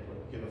day and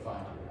give a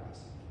fine to your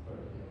house, or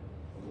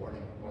a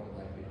warning, more than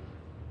likely.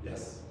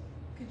 Yes?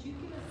 Could you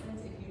give a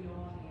sense, if you know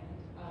offhand,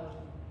 of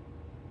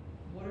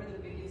what are the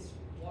biggest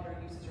water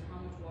uses, or how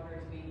much water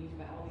is being used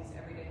by all these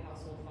everyday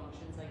household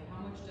functions? Like,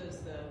 how much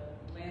does the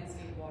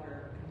landscape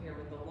water compare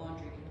with the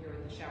laundry, compare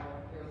with the shower,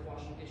 compare with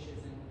washing dishes,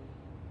 and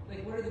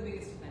like, what are the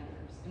biggest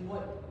offenders and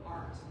what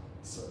aren't?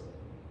 So,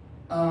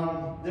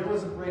 there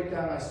was a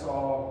breakdown I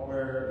saw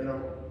where, you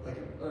know, like,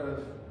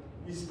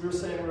 we were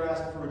saying we were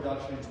asking for a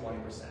reduction in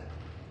 20%.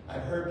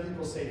 I've heard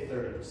people say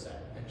 30%.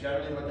 And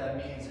generally what that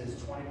means is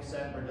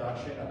 20%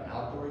 reduction of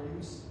outdoor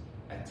use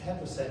and 10%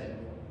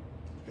 indoor.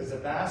 Because the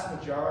vast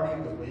majority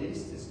of the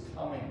waste is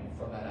coming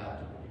from that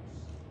outdoor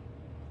use.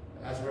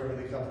 And that's where it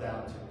really comes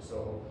down to.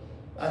 So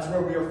that's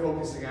where we are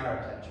focusing our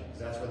attention,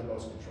 because that's where the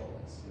most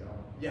control is. You know,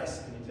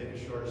 yes, can you take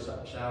a shorter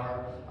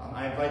shower?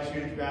 I invite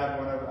you to grab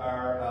one of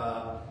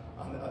our,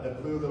 on the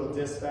blue little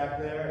disc back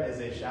there is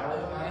a shower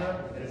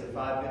timer. It is a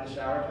 5-minute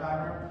shower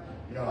timer.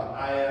 You know,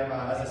 I am,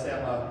 as I say,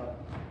 I'm a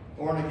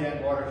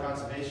born-again water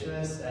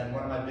conservationist, and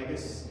one of my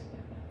biggest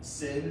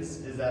sins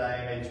is that I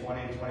am a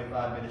 20 to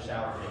 25-minute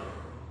shower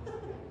taker.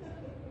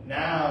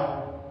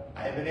 Now,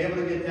 I've been able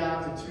to get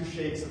down to 2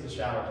 shakes of the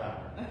shower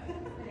timer.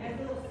 It has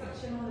a little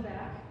section on the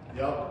back.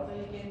 Yep. So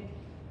you can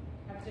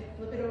have to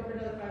flip it over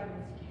another 5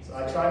 minutes. So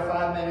I tried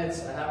 5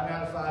 minutes. I haven't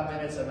gotten to 5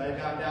 minutes. I might have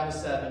gotten down to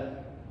 7.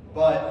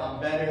 But I'm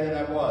better than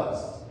I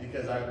was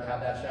because I have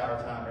that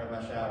shower timer in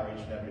my shower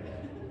each and every day.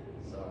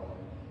 So,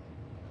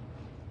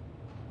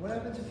 What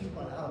happens if you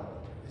run out of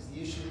water? Is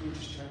the issue you're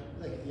just trying,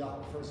 like the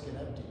aquifers get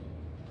empty?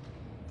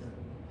 The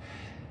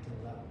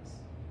wells.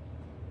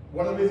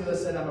 one of the reasons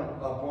I said I'm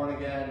a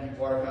born-again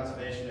water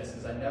conservationist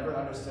is I never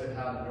understood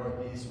how in the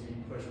Northeast we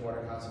push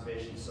water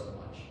conservation so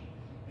much.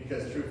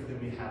 Because truthfully,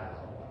 we have a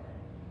lot of water.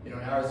 You know,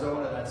 in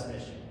Arizona, that's an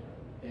issue.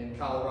 In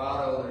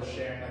Colorado, they're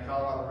sharing, the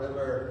Colorado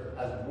River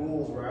has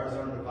rules where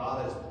Arizona and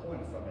Nevada is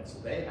pulling from it, so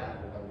they have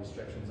water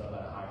restrictions up at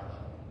a higher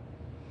level.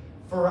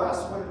 For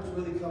us, what it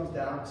really comes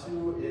down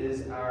to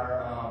is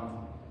our,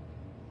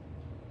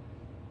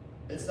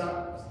 it's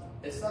not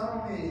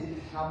only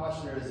how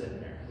much there is in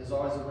there, there's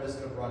always a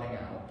risk of running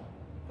out,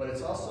 but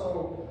it's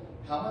also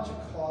how much it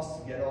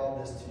costs to get all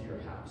this to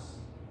your house.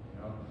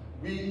 You know,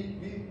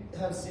 we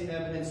have seen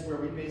evidence where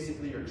we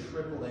basically are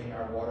tripling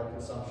our water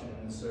consumption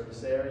in the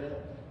surface area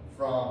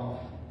from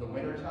the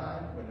winter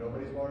time when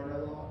nobody's watering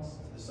their lawns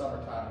to the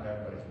summertime when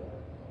everybody's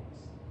watering their lawns.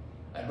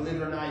 And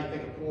believe it or not, you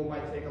think a pool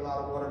might take a lot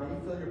of water, but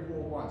you fill your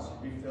pool once,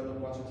 you refill it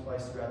once or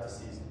twice throughout the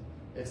season.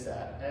 It's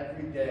that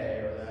every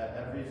day or that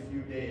every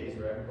few days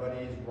where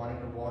everybody is running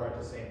the water at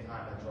the same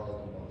time that draws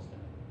the most in.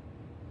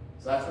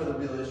 So that's where the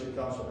real issue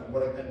comes from.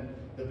 And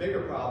the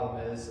bigger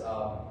problem is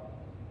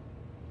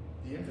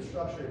the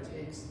infrastructure it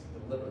takes to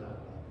deliver that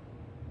water.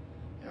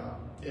 You know,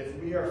 if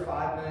we are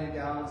 5 million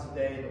gallons a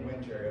day in the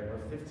winter and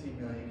we're 15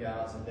 million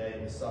gallons a day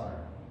in the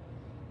summer,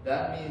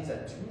 that means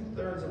that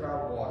 2/3 of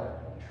our water,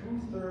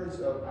 2/3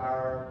 of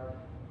our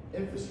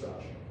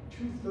infrastructure,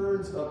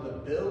 2/3 of the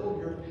bill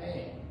you're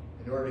paying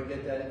in order to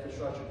get that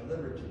infrastructure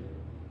delivered to you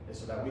is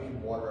so that we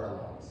can water our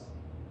lawns.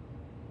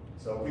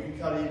 So if we could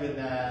cut even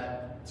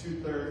that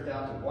 2/3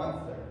 down to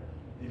 1/3,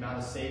 the amount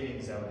of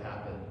savings that would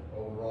happen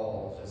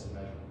overall is just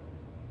immeasurable.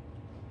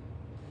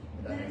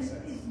 If that makes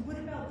sense. What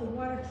about the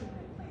water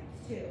treatment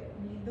plants too?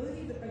 I mean, those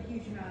use a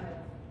huge amount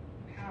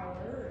of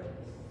power.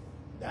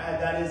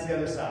 That is the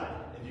other side.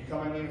 If you're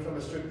coming in from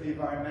a strictly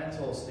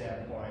environmental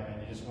standpoint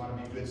and you just want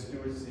to be good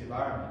stewards of the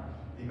environment,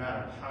 the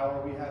amount of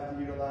power we have to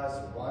utilize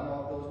to run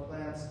all those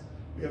plants,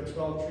 we have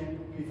 12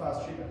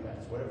 PFAS treatment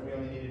plants. What if we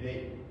only needed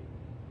 8?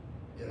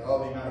 You know,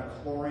 the amount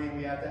of chlorine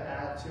we have to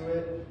add to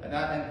it,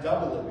 and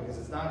double it, because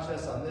it's not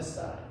just on this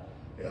side.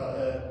 You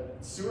know,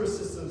 sewer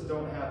systems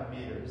don't have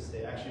meters.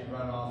 They actually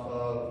run off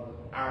of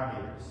our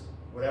meters.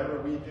 Whatever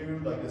we do,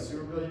 like the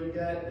sewer bill you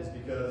get, is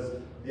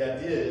because the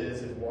idea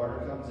is if water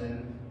comes in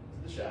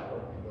to the shower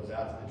and goes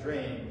out to the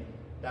drain,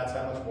 that's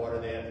how much water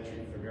they have to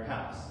treat from your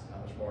house. How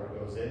much water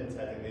goes in,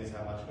 technically, is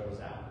how much goes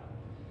out.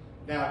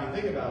 Now, if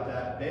you think about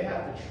that, they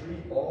have to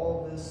treat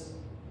all this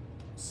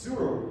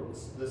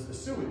the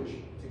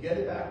sewage, to get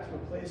it back to a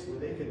place where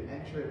they can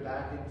enter it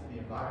back into the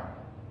environment.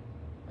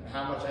 And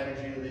how much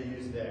energy do they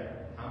use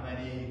there? How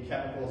many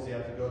chemicals do you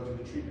have to go through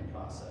the treatment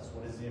process?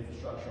 What is the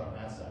infrastructure on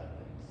that side of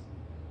things?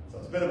 So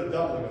it's a bit of a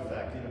doubling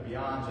effect, even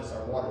beyond just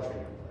our water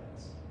treatment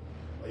plants.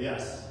 But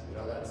yes, you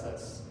know,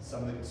 that's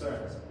some of the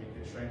concerns. We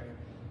could shrink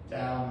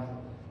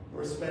down.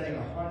 We're spending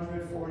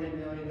 $140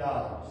 million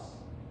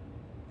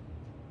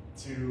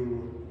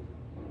to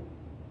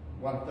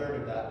 1/3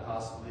 of that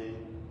possibly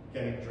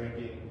getting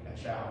drinking and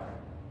showering.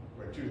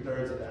 where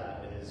 2/3 of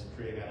that is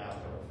creating an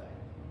outdoor effect.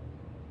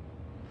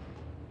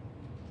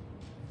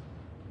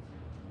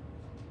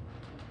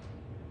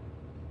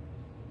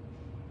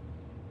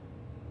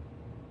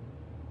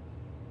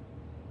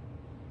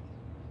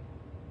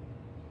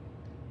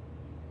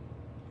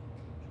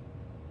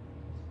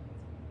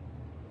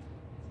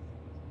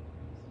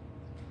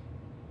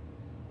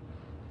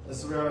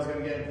 This is where I was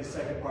going to get into the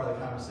second part of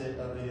the conversation,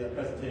 of the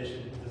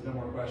presentation, if there's no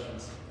more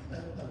questions. I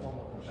have one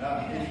more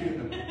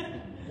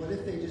question. What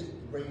if they just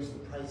raise the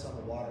price on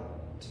the water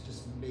to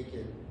just make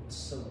it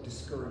so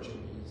discouraging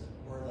to use it?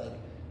 Or like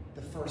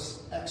the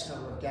first X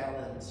number of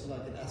gallons,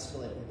 like an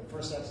escalating, the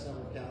first X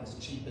number of gallons is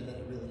cheap and then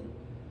it really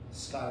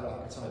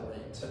skyrockets on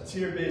rate. It's a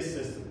tier-based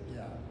system.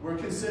 Yeah. We're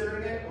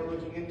considering it, we're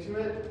looking into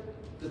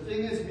it. The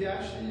thing is, we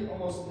actually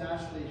almost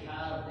naturally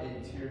have a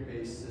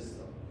tier-based system.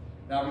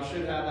 Now, we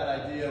should have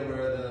that idea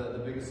where the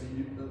biggest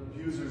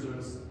users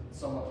are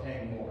somewhat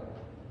paying more.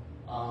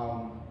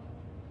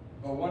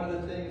 But one of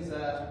the things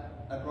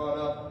that I brought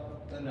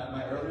up in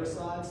my earlier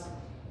slides,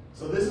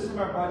 so this is from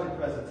our budget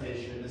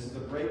presentation. This is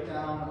a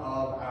breakdown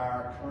of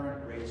our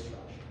current rate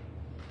structure.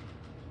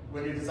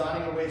 When you're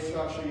designing a rate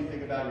structure, you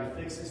think about your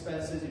fixed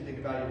expenses, you think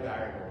about your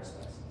variable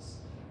expenses.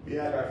 We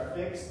have our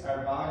fixed,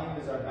 our volume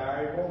is our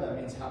variable, that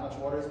means how much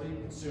water is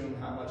being consumed,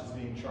 how much is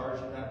being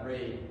charged in that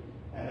rate.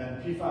 And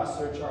then PFAS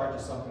surcharge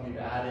is something we've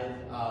added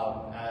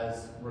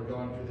as we're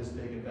going through this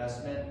big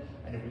investment.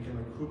 And if we can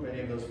recoup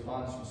any of those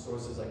funds from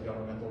sources like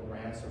governmental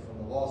grants or from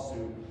the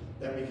lawsuit,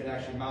 then we can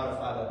actually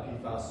modify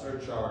that PFAS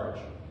surcharge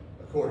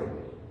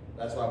accordingly.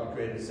 That's why we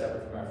created it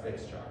separate from our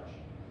fixed charge.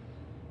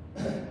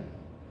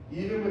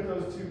 Even with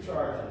those two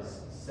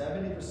charges,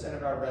 70%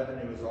 of our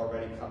revenue is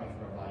already coming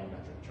from our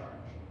volumetric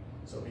charge.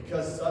 So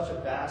because such a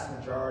vast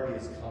majority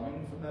is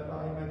coming from that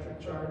volumetric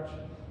charge,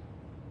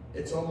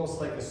 it's almost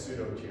like a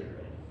pseudo-tier rate.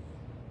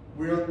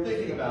 We're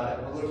thinking about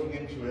it, we're looking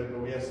into it,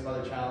 but we have some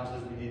other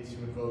challenges we need to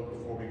invoke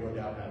before we go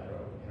down that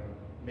road. You know,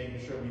 making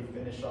sure we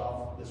finish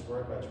off this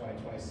work by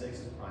 2026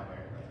 is primary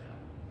right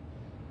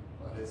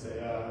now. But it's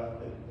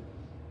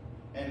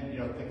and you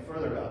know, think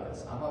further about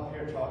this. I'm up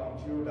here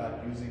talking to you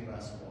about using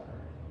less water.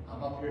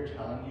 I'm up here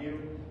telling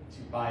you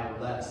to buy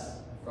less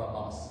from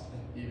us,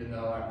 even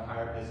though our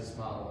entire business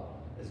model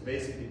is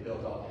basically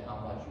built off of how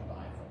much you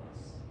buy from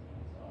us.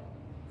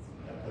 So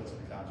that puts it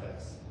in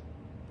context.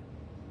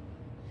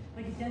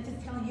 Like a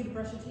dentist telling you to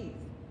brush your teeth.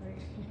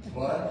 Right?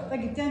 What?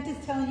 Like a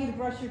dentist telling you to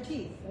brush your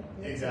teeth.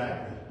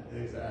 Exactly,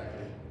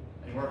 exactly.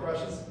 Any more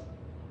questions?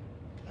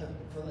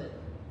 For later.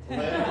 For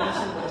later?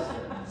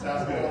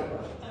 Sounds good.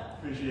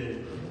 Appreciate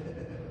it.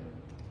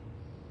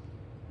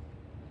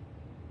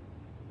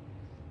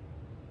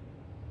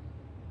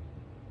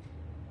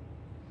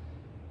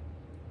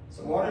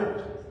 So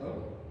water,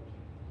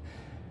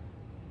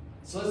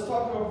 So let's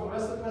talk over, the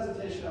rest of the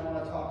presentation I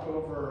want to talk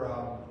over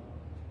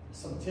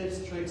some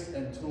tips, tricks,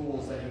 and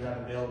tools that you have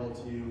available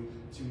to you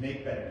to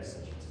make better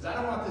decisions. Because I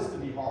don't want this to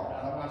be hard.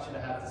 I don't want you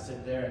to have to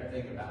sit there and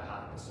think about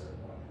how to conserve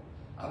water.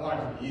 I want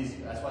it to be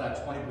easy. That's why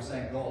that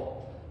 20%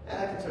 goal.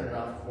 Yeah, I can turn it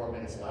around for 4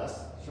 minutes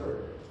less.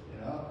 Sure,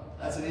 you know?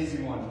 That's an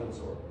easy one to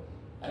absorb.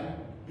 And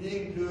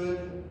being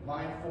good,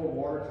 mindful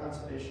water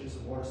conservationists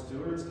and water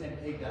stewards can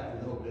take that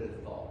little bit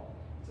of thought.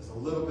 Just a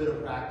little bit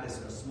of practice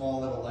and a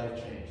small little life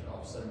change, and all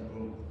of a sudden,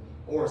 boom.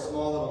 Or a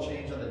small little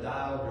change on the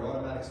dial of your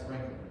automatic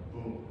sprinkler,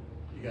 boom.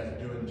 You guys are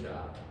doing the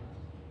job.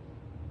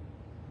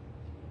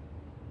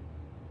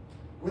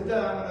 With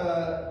that, I'm going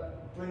to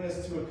bring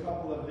us to a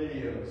couple of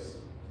videos.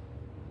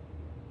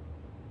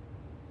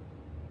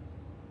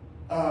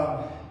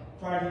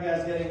 Prior to you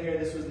guys getting here,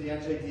 this was the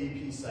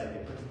NJDEP site.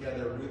 They put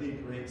together a really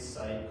great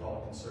site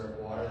called Conserve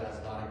Water that has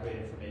a lot of great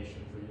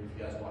information for you if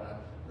you guys want to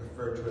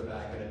refer to it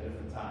back at a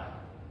different time.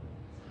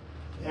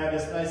 They have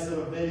this nice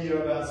little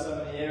video about some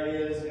of the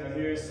areas. You know,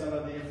 here's some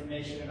of the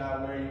information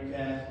about where you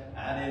can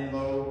add in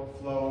low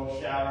flow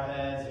shower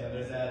heads. You know,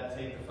 there's that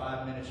take the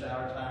 5-minute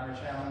shower timer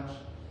challenge.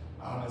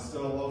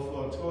 Instead of low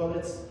flow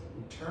toilets,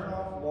 turn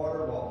off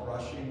water while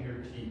brushing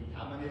your teeth.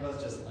 How many of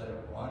us just let it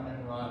run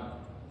and run?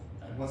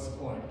 And what's the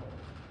point?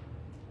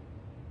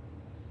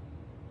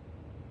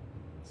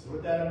 So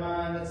with that in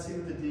mind, let's see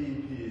what the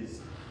DEP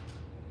is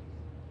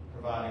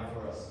providing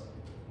for us.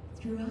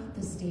 Throughout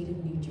the state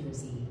of New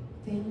Jersey,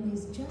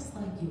 families just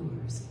like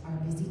yours are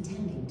busy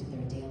tending to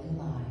their daily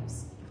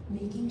lives,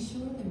 making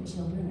sure their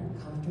children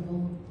are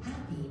comfortable,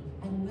 happy,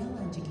 and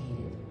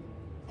well-educated.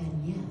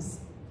 And yes,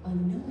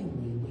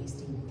 unknowingly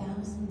wasting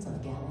thousands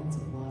of gallons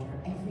of water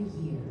every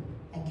year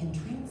and can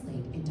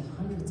translate into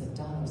hundreds of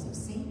dollars of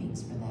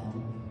savings for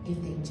them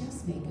if they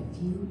just make a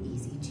few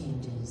easy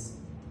changes.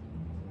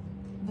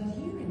 But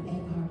here in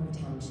Egg Harbor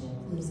Township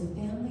lives a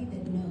family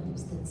that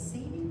knows that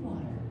saving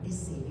water is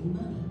saving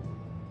money.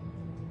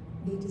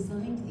 They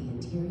designed the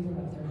interior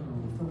of their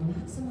home for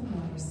maximum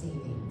water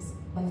savings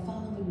by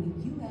following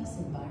the U.S.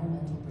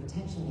 Environmental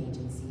Protection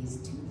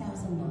Agency's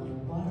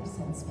 2009 water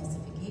sense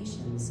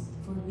specifications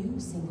for new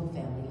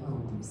single-family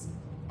homes.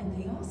 And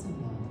they also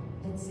know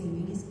that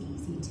saving is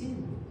easy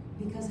too,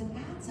 because it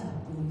adds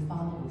up when you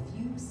follow a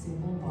few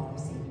simple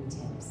water-saving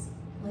tips.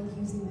 like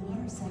using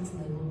WaterSense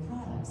labeled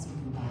products you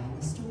can buy in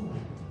the store,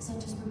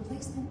 such as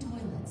replacement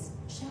toilets,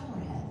 shower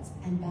heads,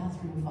 and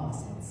bathroom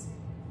faucets.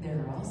 There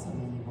are also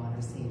many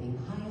water-saving,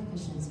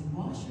 high-efficiency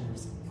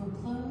washers for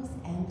clothes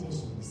and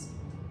dishes.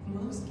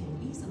 Most can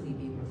easily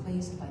be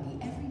replaced by the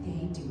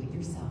everyday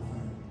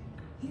do-it-yourselfer.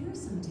 Here are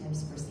some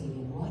tips for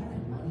saving water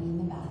and money in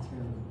the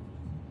bathroom.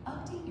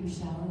 Update your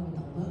shower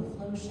with a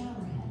low-flow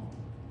shower head.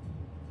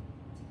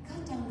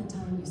 Cut down the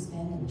time you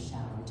spend in the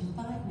shower to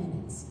 5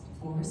 minutes,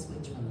 or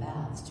switch from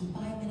baths to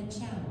 5-minute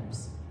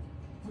showers.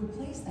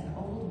 Replace that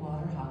old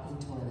water hogging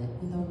toilet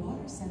with a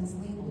WaterSense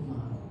labeled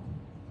model.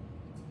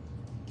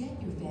 Get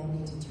your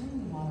family to turn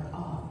the water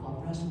off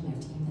while brushing their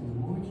teeth in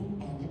the morning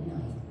and at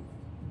night.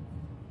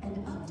 And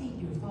update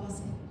your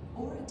faucet,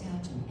 or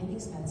attach an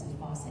inexpensive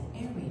faucet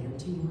aerator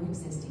to your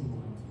existing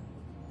one.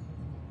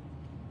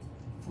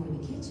 For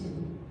the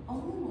kitchen,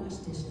 only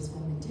wash dishes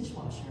when the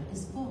dishwasher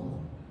is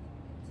full.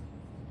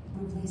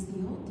 Replace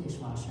the old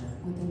dishwasher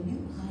with a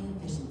new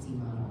high-efficiency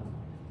model.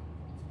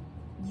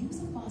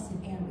 Use a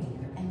faucet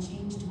aerator and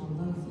change to a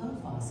low-flow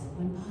faucet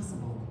when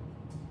possible.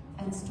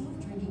 And store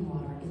drinking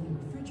water in the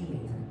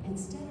refrigerator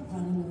instead of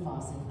running the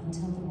faucet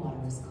until the water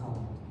is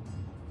cold.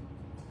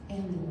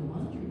 And in the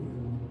laundry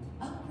room,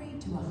 upgrade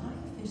to a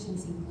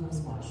high-efficiency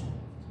clothes washer.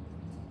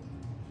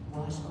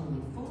 Wash only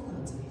full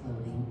loads of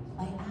clothing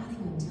by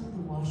adding until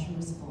the washer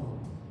is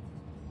full.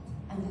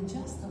 And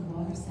adjust the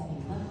water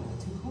setting level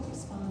to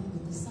correspond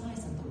with the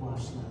size of the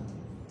wash load.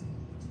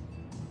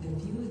 The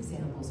few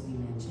examples we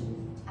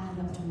mentioned add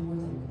up to more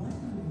than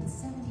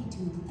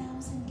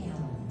 172,000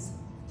 gallons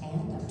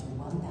and up to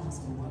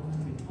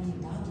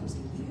 $1,120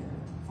 a year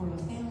for a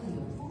family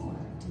of 4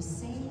 to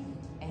save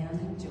and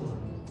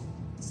enjoy.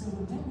 So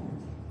remember,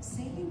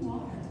 saving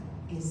water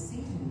is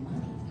saving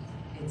money.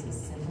 It's as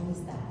simple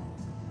as that.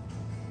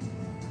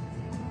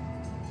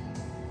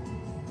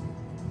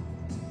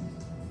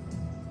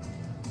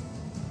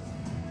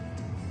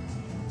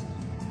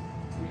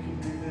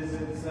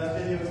 Revisit. So that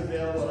video is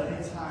available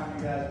anytime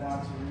you guys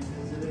want to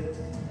revisit it.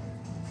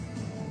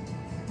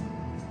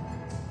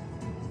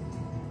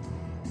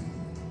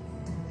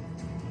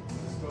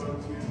 Let's go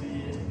to the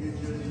New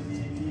Jersey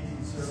DEP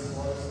Conserved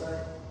Water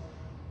site.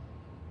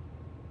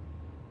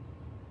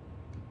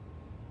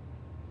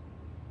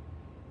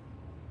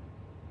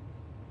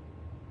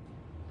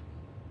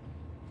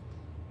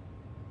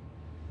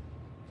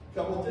 A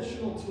couple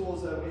additional tools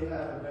that we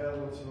have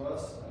available to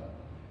us.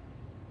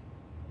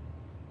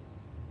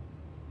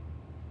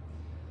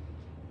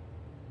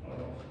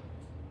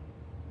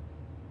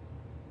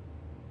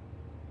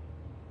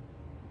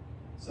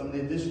 Some of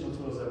the additional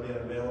tools that we have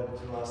available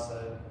to us,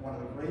 one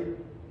of the great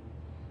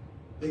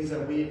things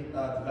that we've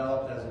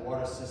developed as a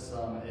water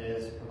system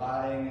is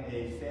providing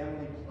a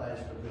family pledge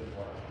for good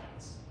water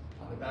habits.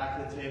 On the back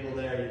of the table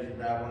there, you can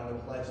grab one of the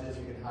pledges,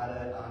 you can hide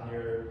it on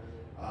your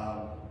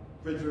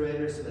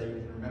refrigerator so that you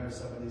can remember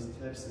some of these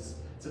tips.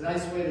 It's a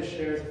nice way to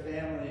share as a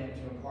family and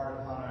to impart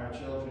upon our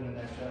children and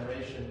next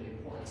generation the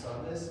importance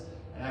of this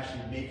and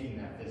actually making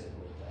that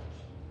physical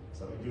pledge.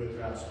 So we do it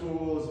throughout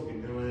schools, you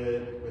can do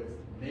it with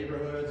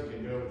neighborhoods, you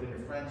can do it within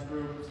your friends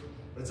groups,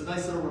 but it's a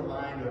nice little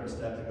reminder of a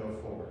step to go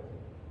forward.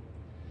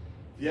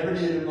 If you ever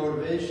needed a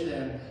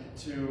motivation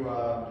to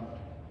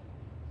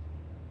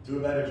do a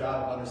better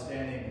job of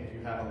understanding if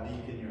you have a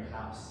leak in your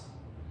house,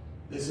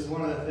 this is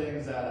one of the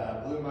things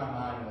that blew my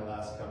mind in the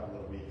last couple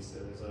of weeks.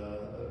 There was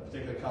a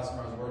particular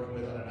customer I was working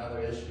with on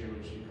another issue,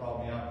 and she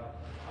called me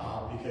up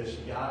because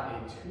she got a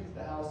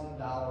 $2,000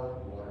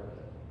 water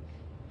bill.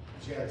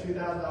 She got a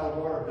 $2,000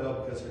 water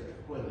bill because her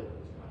toilet was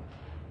running.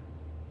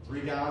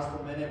 3 gallons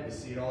per minute, we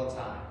see it all the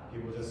time.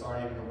 People just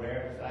aren't even aware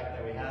of the fact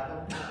that we have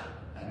them,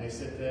 and they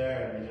sit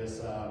there and we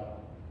just,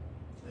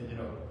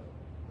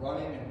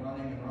 running and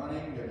running and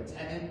running. We have a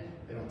tenant.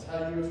 They don't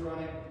tell you it's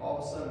running. All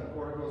of a sudden, a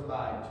quarter goes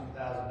by,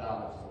 $2,000 is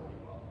already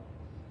gone.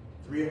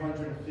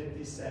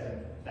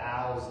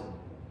 357,000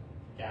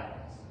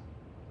 gallons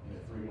in a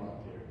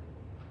 3-month period.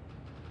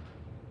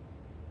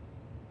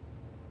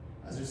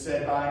 As we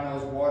said, buying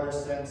those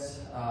WaterSense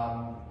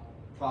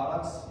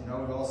products, we've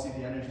all seen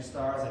the Energy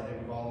Stars. I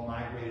think we've all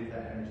migrated to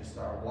that Energy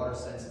Star.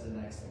 WaterSense is the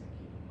next thing to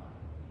keep in mind.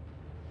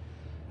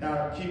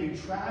 Now, keeping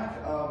track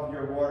of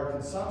your water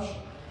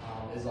consumption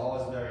is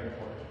always very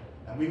important.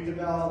 And we've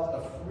developed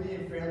a free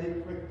and fairly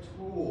quick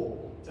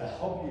tool to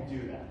help you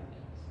do that.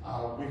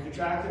 We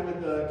contracted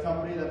with the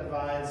company that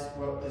provides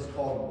what is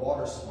called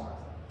WaterSmart.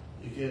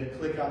 You can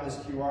click on this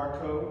QR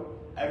code.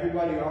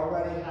 Everybody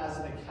already has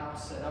an account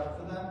set up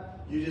for them.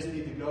 You just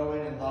need to go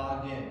in and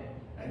log in.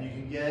 And you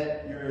can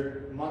get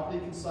your monthly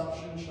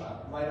consumption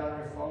shot right on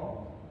your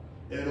phone.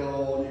 You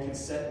can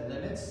set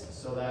limits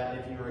so that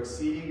if you're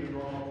exceeding your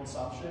normal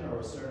consumption or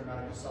a certain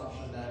amount of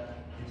consumption that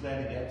you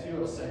plan to get to,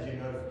 it'll send you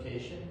a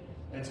notification.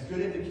 And it's a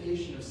good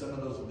indication of some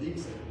of those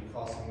leaks that could be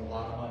costing a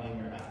lot of money in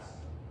your house.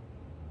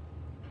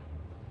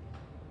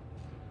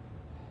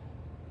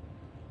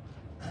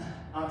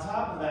 On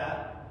top of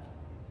that,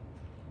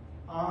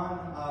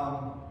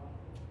 on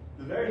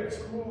the very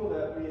tool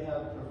that we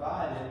have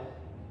provided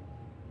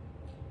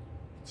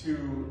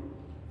to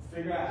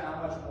figure out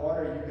how much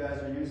water you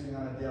guys are using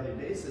on a daily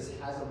basis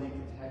has a leak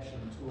detection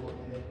tool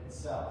in it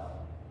itself.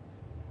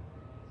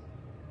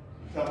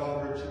 You come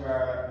over to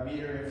our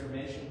meter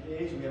information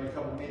page, and we have a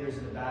couple meters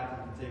in the back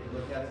you can take a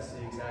look at to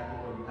see exactly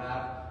what you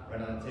have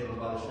right on the table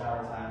by the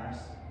shower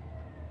timers.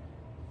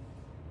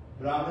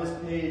 But on this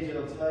page,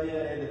 it'll tell you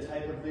the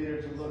type of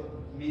meter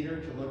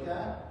to look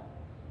at.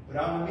 But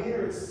on the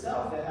meter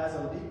itself, it has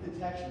a leak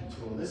detection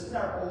tool. This is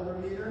our older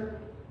meter.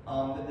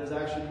 There's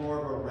actually more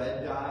of a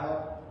red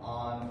dial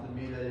on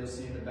the meter that you'll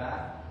see in the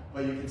back.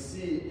 But you can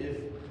see if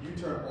you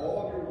turn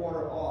all of your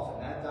water off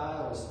and that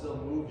dial is still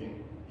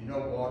moving, you know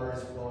water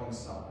is flowing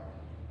somewhere.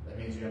 That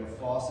means you have a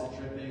faucet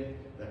dripping.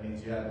 That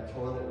means you have a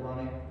toilet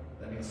running.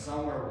 That means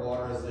somewhere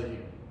water is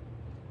leaking.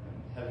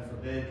 And heaven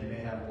forbid, you may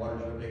have water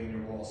dripping in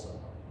your wall somewhere.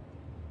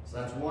 So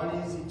that's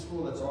one easy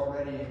tool that's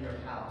already in your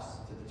house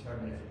to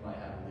determine if you might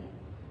have a leak.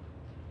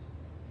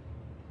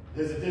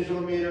 There's a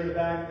digital meter in the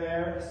back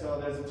there, so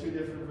there's the two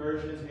different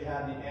versions. We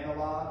have the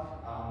analog.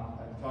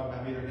 I'm talking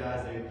about meter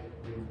guys, they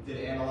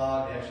did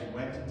analog, they actually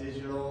went to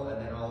digital,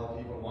 and then all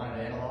the people wanted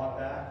analog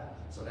back.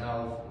 So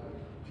now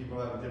people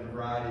have a different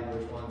variety of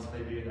which ones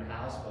may be in their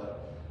house,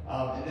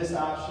 but in this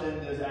option,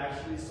 there's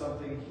actually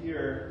something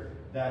here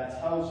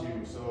that tells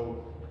you.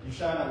 So you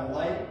shine a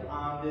light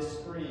on this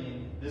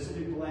screen, this will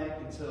be blank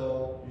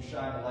until you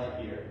shine a light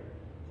here.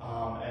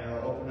 And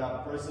it'll open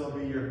up, first there'll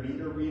be your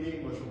meter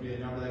reading, which will be a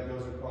number that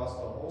goes across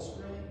the whole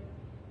screen.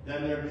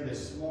 Then there'll be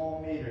this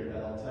small meter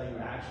that'll tell you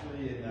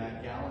actually in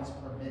gallons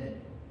per minute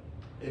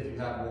if you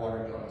have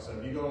water going. So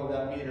if you go with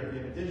that meter, if you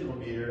have a digital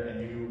meter and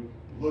you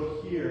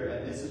look here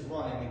and this is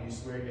running and you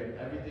swear you have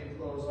everything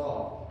closed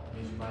off, it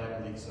means you might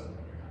have a leak somewhere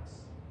in your house.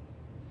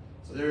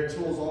 So there are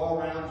tools all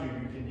around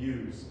you can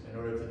use in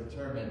order to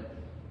determine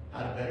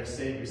how to better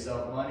save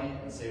yourself money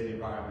and save the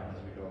environment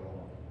as we go along.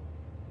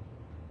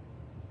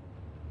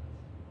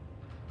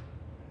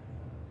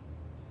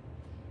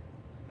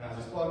 Now, I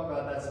just talked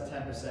about that's the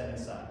 10%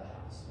 inside the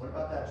house. What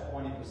about that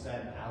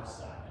 20%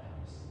 outside the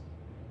house?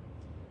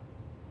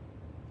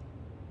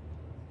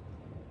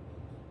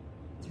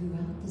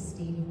 Throughout the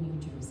state of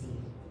New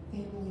Jersey,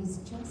 families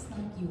just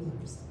like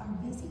yours are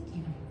busy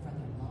caring for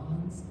their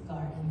lawns,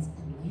 gardens,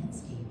 and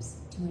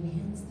landscapes to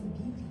enhance the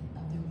beauty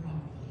of their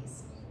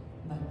properties.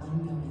 But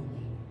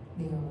unknowingly,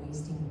 they are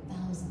wasting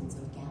thousands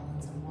of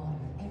gallons of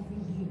water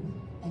every year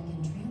that can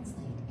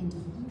translate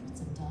into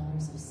hundreds of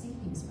dollars of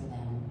savings for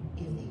them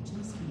if they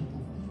just make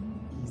a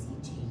few easy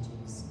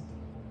changes.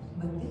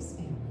 But this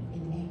family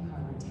in Egg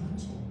Harbor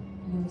Township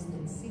knows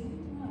that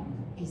saving water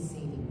is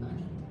saving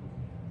money.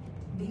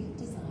 They've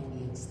designed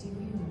the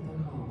exterior of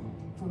their home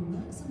for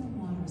maximum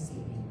water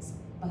savings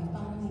by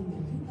following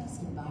the U.S.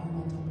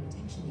 Environmental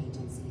Protection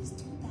Agency's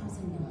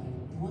 2009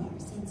 water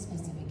sense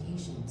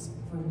specifications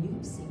for new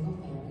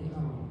single-family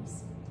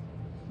homes.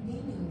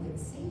 They know that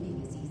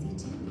saving is easy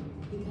too,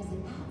 because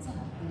it adds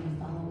up when you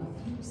follow a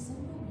few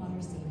simple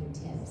water-saving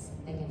tips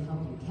that can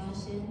help you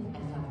cash in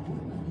and have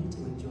more money to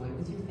enjoy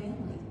with your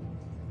family.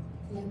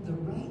 Like the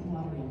right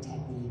watering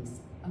techniques,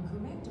 a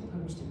correct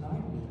approach to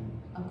gardening,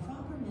 a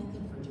proper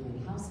method for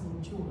doing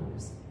household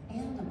chores,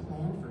 and a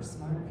plan for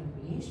smart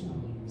recreational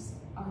use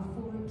are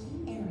 4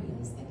 key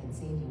areas that can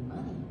save you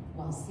money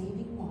while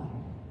saving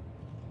water.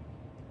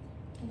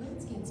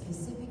 Let's get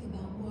specific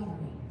about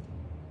watering.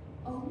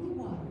 Only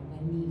water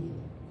when needed.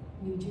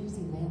 New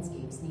Jersey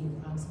landscapes need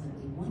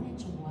approximately 1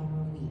 inch of water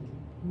a week,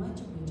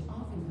 much of which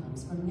often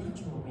comes from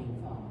natural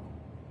rainfall.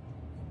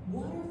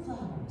 Water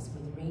flowers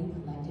with rain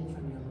collected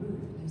from your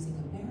roof using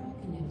a barrel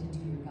connected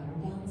to your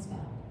gutter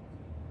downspout.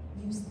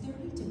 Use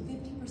 30 to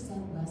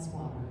 50% less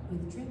water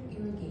with drip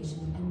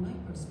irrigation and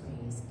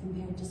microsprays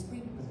compared to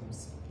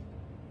sprinklers.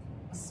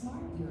 A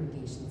smart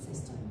irrigation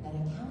system that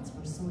accounts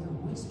for soil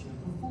moisture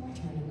before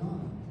turning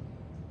on.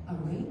 A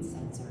rain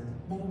sensor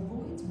that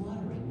avoids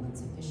watering when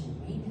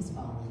sufficient rain has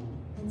fallen,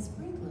 and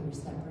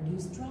sprinklers that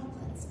produce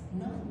droplets,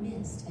 not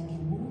mist, and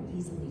can more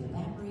easily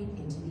evaporate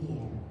into the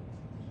air.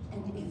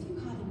 And if you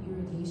have an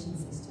irrigation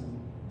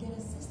system, get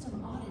a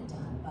system audit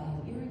done by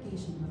an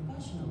irrigation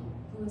professional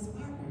who has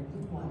partnered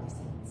with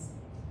WaterSense.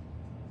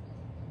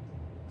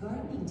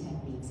 Gardening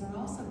techniques are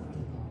also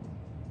critical.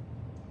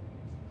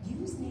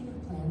 Use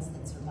native plants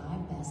that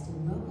survive best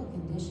in local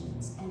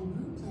conditions and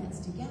group plants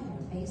together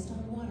based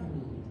on water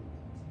need.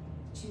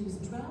 Choose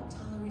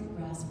drought-tolerant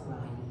grass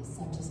varieties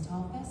such as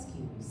tall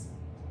fescues.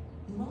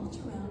 Mulch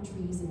around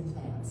trees and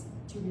plants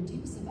to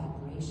reduce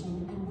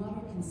evaporation and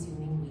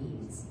water-consuming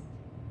weeds.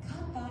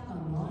 Cut back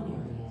on lawn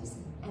areas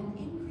and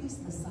increase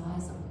the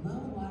size of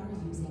low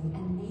water-using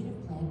and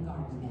native plant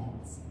garden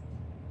beds.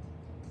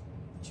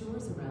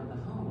 Chores around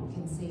the home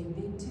can save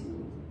big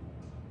too.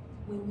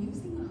 When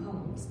using a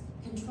hose,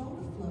 control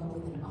the flow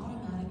with an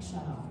automatic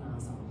shutoff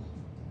nozzle.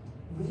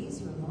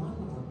 Raise your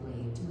lawnmower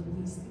blade to at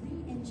least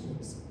 3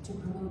 inches to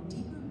promote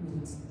deeper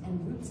roots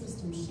and root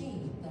system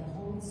shade that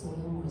hold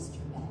soil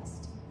moisture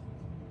best.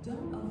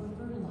 Don't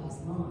over-fertilize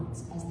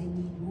lawns as they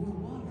need more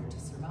water to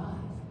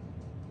survive.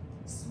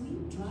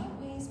 Sweep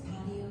driveways,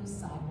 patios,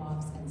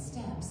 sidewalks, and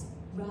steps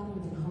rather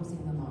than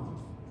hosing them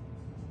off.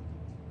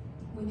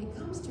 When it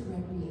comes to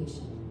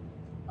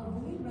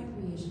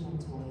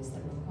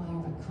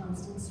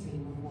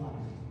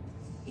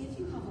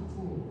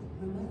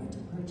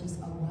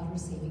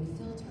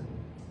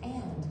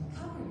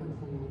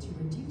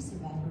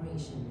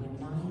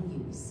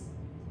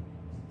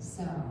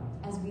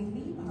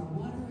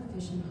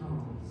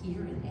home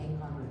here in Egg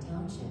Harbor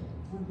Township,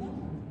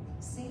 remember,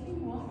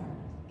 saving water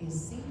is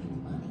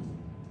saving money.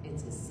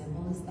 It's as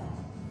simple as that.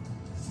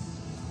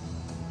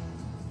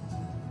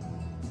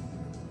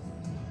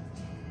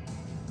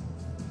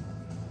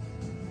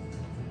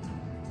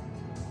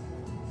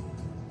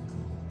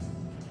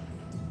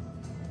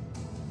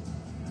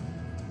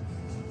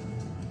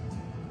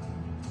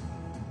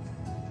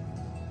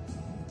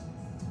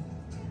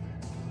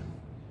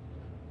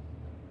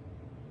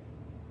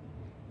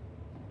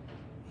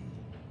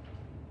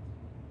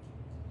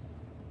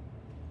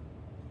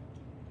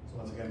 So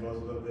once again, both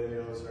of the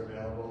videos are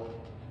available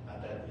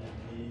at that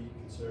DEP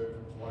Conserve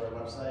Water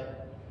website.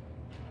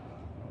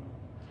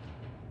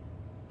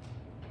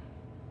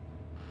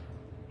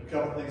 A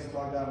couple things to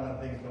talk about. One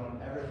of the things no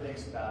one ever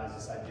thinks about is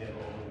this idea of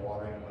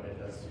overwatering and what it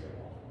does to your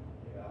lawn.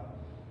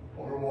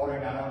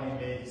 Overwatering not only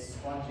makes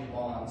spongy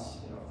lawns,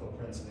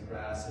 footprints in the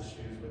grass,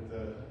 issues with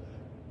the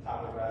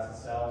top of the grass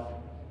itself,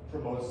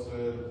 promotes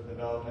the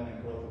development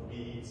and growth of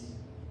weeds,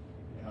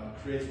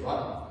 creates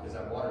runoff because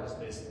that water just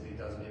basically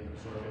doesn't even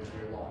absorb into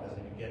your lawn, doesn't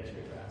even get to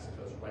your grass. It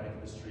goes right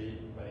into the street,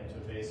 right into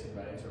a basin,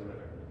 right into a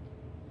river.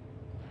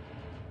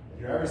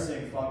 If you're ever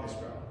seeing fungus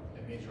grow,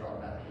 it means you're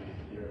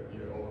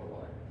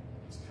overwatering.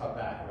 Just cut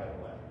back right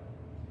away.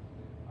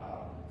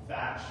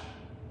 Thatch,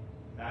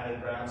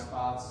 matted brown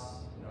spots,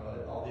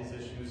 all these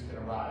issues can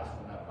arise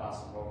from that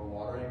process of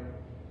overwatering.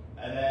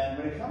 And then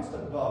when it comes to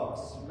bugs,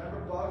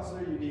 remember bugs are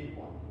a unique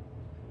one.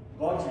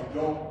 Bugs you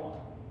don't want.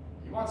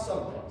 You want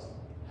some bugs.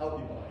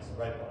 Healthy bugs,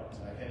 the right bugs.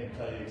 And I can't even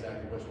tell you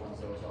exactly which ones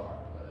those are.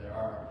 But there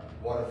are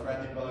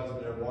water-friendly bugs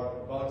and there are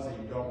bugs that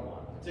you don't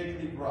want.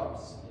 Particularly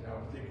grubs,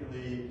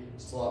 particularly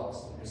slugs.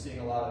 You're seeing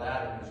a lot of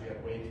that because you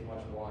have way too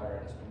much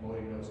water and it's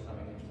promoting those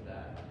coming into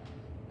that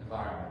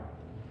environment.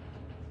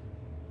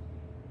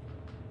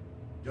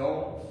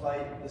 Don't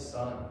fight the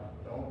sun.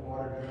 Don't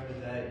water during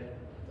the day.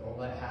 Don't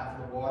let half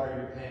the water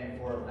you're paying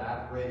for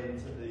evaporate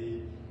into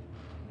the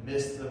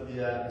mist of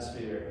the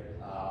atmosphere.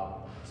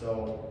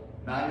 So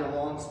mount your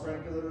lawn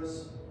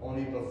sprinklers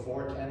only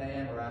before 10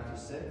 a.m. or after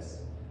 6.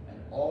 And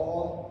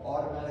all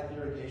automatic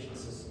irrigation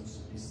systems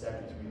should be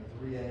set between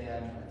 3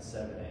 a.m. and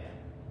 7 a.m.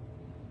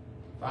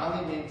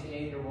 Finally,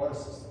 maintain your water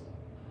system.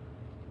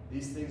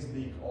 These things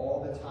leak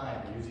all the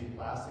time. They're using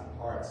plastic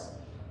parts.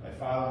 My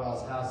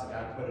father-in-law's house, the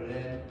guy put it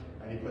in,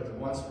 and he put the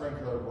one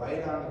sprinkler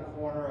right on the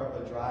corner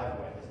of the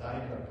driveway. It's not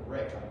even a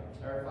brick.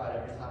 I'm terrified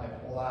every time I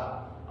pull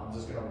out. I'm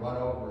just going to run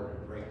over it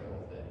and break the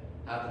whole thing.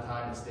 Half the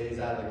time it stays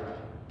out of the ground.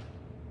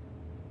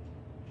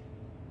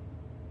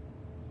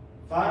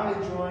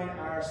 Finally, join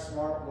our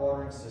smart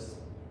watering system.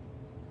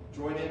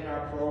 Join in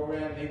our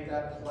program, make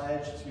that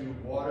pledge to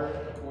water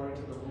according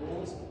to the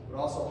rules, but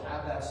also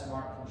have that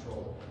smart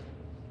control.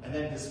 And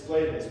then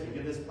display this. We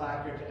give this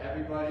placard to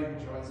everybody who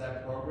joins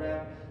that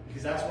program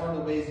because that's one of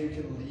the ways you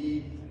can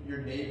lead your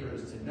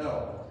neighbors to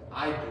know.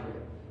 I do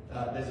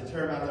it. There's a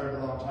term I learned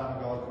a long time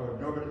ago called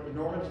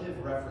normative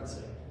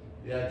referencing.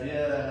 The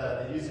idea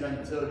that they use it on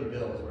utility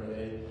bills where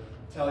they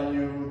tell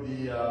you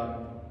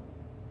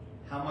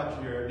how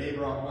much your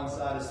neighbor on one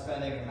side is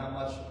spending and how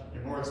much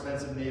your more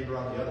expensive neighbor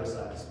on the other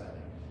side is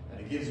spending. And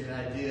it gives you an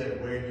idea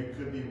of where you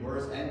could be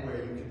worse and where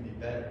you can be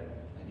better.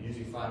 And you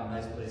usually find a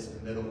nice place in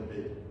the middle to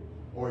be.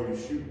 Or you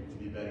shoot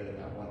to be better than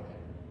that one neighbor.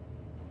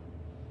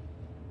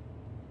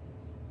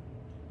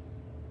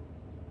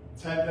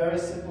 10 very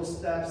simple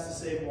steps to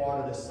save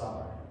water this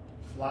summer.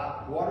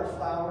 Water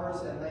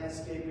flowers and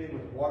landscaping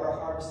with water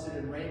harvested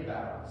in rain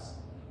barrels.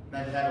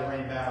 Meant to have a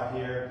rain barrel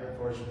here.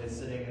 Unfortunately, it's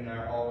sitting in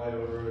our hallway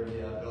over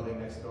the building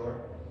next door.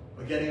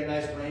 But getting a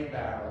nice rain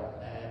barrel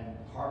and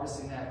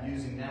harvesting that,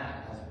 using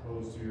that as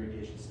opposed to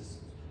irrigation systems.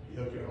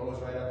 You hook your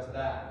hose right up to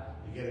that.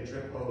 You get a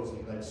drip hose and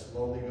you let it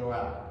slowly go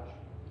out.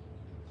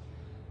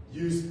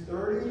 Use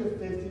 30 to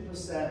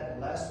 50%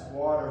 less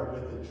water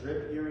with the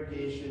drip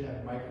irrigation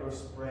and micro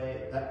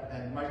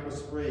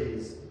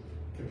sprays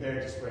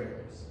compared to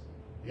sprinklers.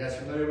 You guys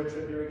familiar with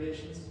drip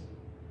irrigations?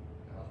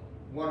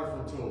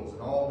 Wonderful tools,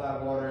 and all of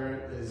that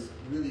water is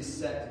really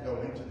set to go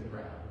into the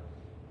ground.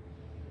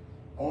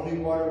 Only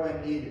water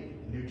when needed.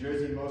 In New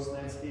Jersey, most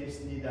landscapes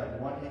need that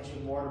 1 inch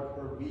of water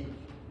per week.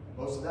 And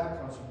most of that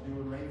comes from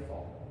due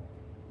rainfall.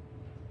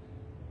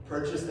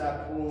 Purchase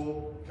that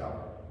pool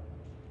cover.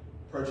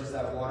 Purchase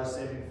that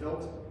water-saving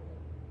filter.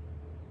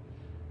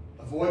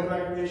 Avoid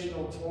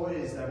recreational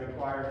toys that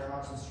require a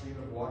constant stream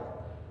of water.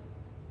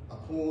 A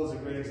pool is a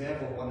great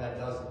example of one that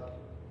doesn't.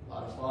 A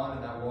lot of fun,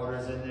 and that water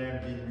is in there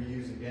and being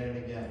reused again and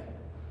again.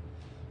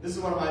 This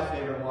is one of my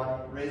favorite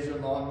ones. Raise your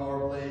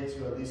lawnmower blade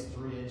to at least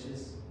 3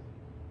 inches.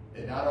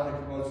 It not only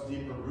promotes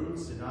deeper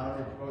roots, it not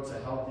only promotes a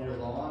healthier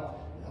lawn,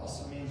 it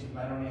also means you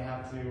might only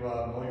have to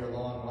mow your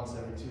lawn once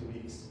every 2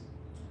 weeks.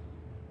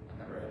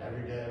 I remember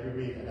every day,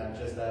 every week, and not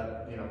just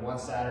that, one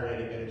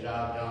Saturday to get a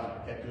job done.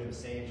 I kept doing the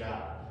same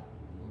job,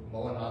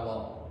 mowing my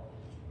lawn.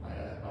 My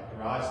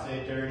garage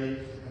stayed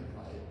dirty.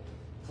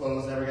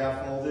 Clothes never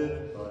got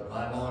folded, but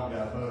my lawn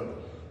got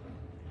mowed.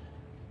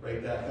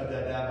 Cut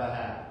that down by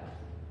half.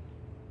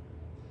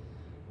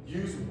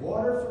 Use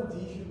water from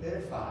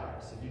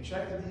dehumidifiers. If you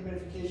check the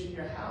dehumidification in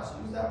your house,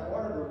 use that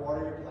water to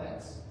water your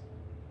plants.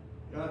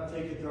 You don't have to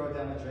take it, throw it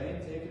down the drain,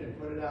 take it and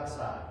put it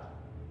outside.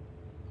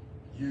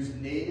 Use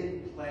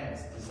native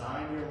plants.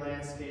 Design your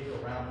landscape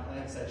around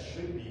plants that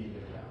should be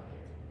even around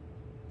here.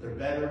 They're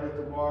better with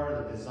the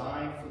water, they're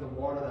designed for the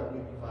water that we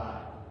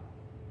provide.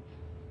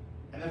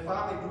 And then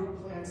finally,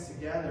 group plants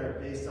together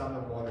based on the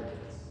water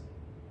needs.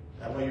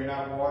 That way you're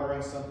not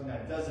watering something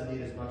that doesn't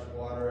need as much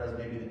water as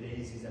maybe the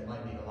daisies that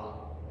might need a lot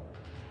more water.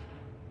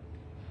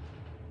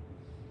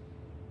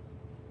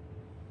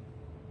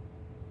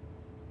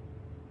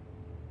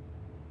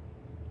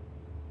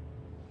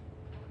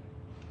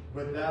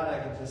 With that, I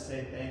can just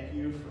say thank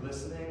you for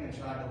listening and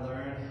trying to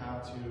learn how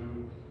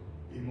to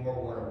be more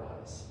water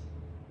wise.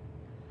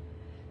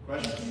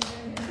 Questions?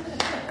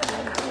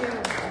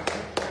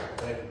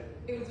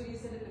 It was what you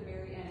said at the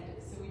very end.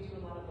 So we do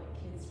a lot of like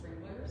kid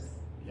sprinklers.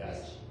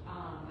 Yes. Which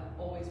I've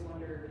always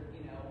wondered,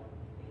 you know,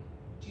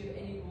 do you have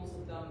any rules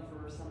of thumb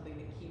for something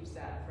that keeps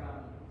that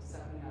from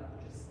sucking up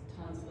just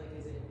tons of, like,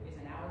 is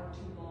an hour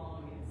too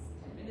long? Is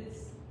 10 minutes?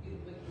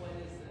 Like, what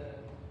is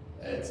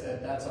the?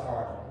 That's a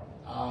hard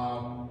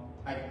one.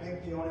 I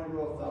think the only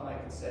rule of thumb I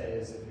can say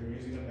is if you're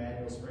using a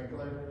manual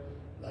sprinkler,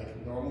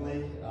 like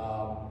normally,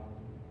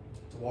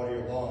 to water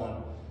your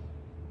lawn,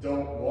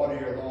 don't water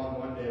your lawn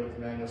one day with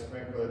the manual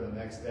sprinkler, the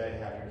next day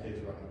have your kids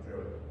running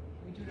through it.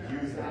 We do it in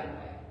Use our that.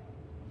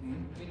 driveway.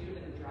 We do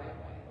it in the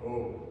driveway.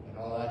 Oh, and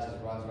all that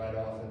just runs right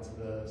off into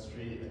the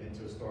street and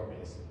into a storm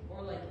base.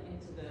 Or like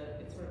into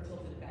the, it's sort of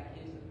tilted back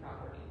into the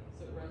property.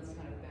 So it runs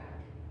kind of back.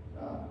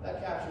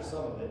 That captures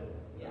some of it.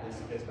 Yeah. At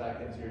least it gets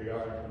back into your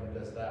yard when it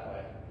does that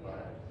way.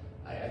 But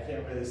I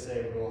can't really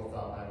say rule of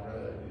thumb.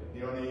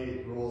 The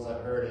only rules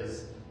I've heard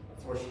is,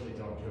 unfortunately,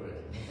 don't do it.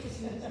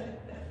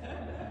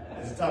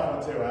 It's a tough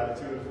one too. I have a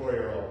 2 and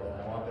 4-year-old,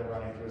 and I want them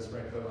running through a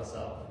sprinkler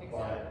myself. Exactly.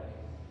 But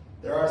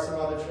there are some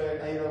other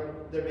tricks.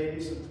 There may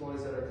be some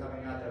toys that are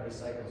coming out that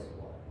recycles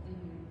the water.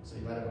 So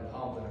you might have a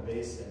pump and a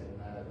basin,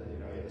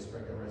 and the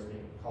sprinkler is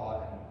being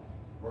caught and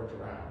worked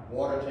around.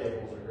 Water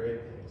tables are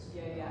great things.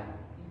 Yeah.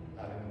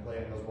 Having them play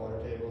in those water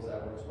tables,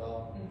 that works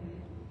well.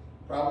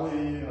 Probably,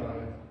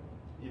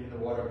 even the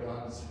water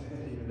guns,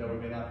 even though we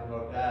may not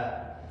promote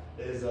that,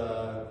 is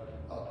a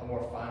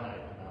more finite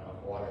amount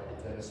of water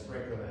than a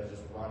sprinkler that is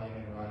just running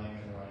and running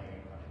and running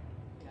and running.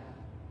 Yeah.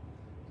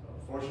 So,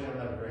 unfortunately, I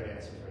don't have a great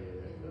answer for you.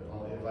 All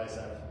the advice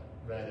I've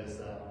read is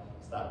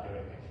stop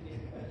doing it.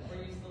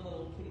 Or use the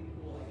little kiddie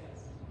pool, I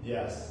guess.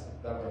 Yes,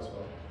 that works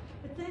well.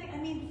 But then, I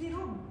mean, they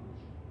don't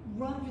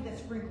run through the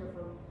sprinkler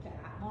for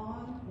that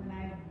long when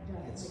I've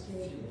done it. It's a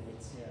Like, few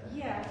minutes, yeah.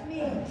 yeah,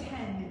 maybe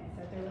 10 minutes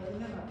that they're like,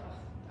 no,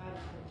 I don't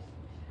know.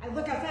 I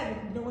look outside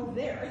and no one's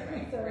there.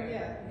 So,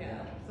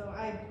 yeah. So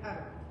I don't know.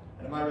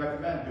 And I might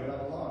recommend do it on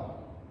the lawn.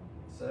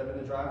 Set up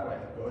in the driveway.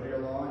 Go to your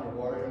lawn, you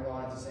water your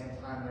lawn at the same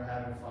time they're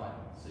having fun.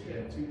 So you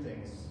get 2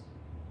 things.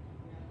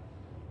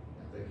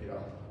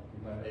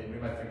 I think, we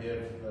might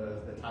forgive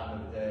the time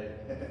of the day.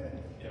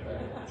 Yeah,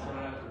 but try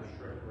not to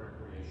restrict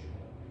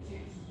recreational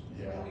uses.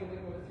 Yeah. We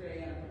wake up at 3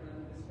 a.m. to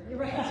run this sprinkler. You're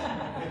right.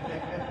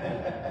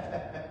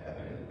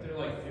 They're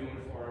like few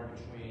and far in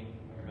between.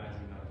 I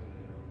imagine not doing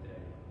it every day.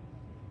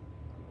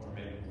 Or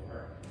maybe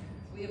more.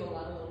 We have a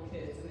lot of little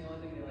kids, and the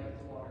only thing they like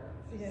is water.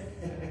 Yes.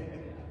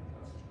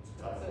 It's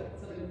tough. So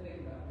something to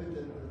think about. But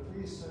the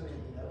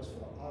 370, that was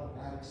for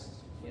automatic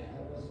system. Yeah.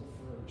 That wasn't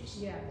for just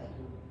Yeah. like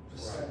you're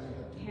just Right. setting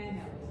up.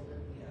 Handheld.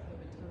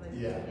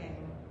 Yeah.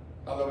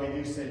 Although we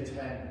do say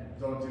 10,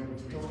 don't do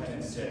between 10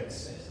 and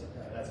 6.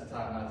 Okay. That's a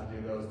time not to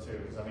do those too.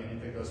 Because you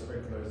think those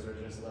sprinklers are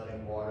just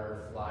letting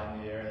water fly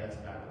in the air, that's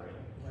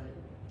evaporating. Right.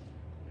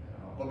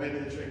 But maybe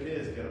the trick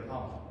is get a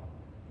pump.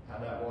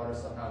 Have that water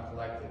somehow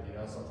collected.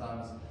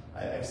 Sometimes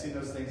I've seen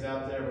those things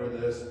out there where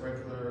the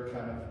sprinkler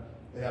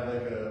they have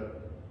like a,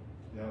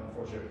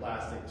 unfortunately a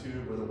plastic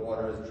tube where the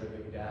water is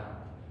dripping down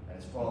and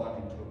it's falling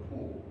into a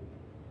pool.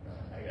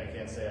 I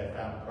can't say I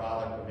found the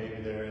product, but maybe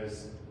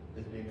it's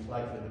being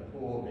collected in the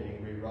pool,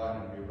 being rerun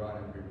and rerun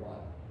and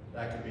rerun.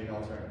 That could be an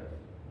alternative.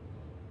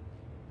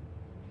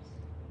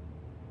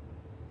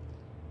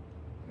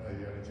 No, the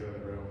only 2 in the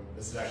room.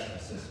 This is actually my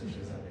sister. She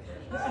doesn't have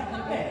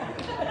any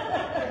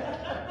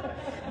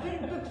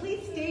questions. But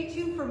please stay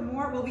tuned for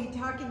more. We'll be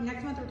talking,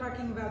 next month we're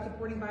talking about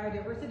supporting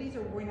biodiversity,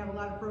 so we're going to have a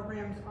lot of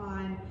programs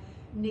on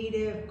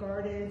native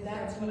gardens.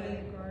 That's what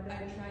native gardens.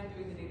 I tried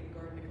doing the native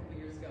garden a couple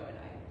years ago, and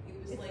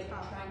it was It's like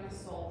tough. trying to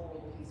solve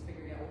world peace,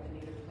 figuring out what the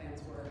native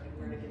plants were and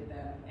where to get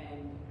them,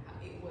 and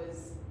it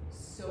was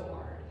so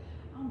hard.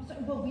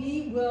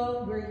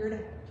 We're here to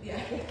help.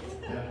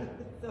 Yeah.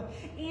 So,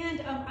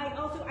 and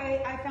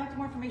I found some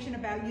more information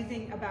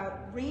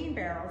about rain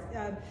barrels.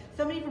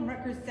 Somebody from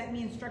Rutgers sent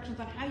me instructions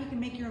on how you can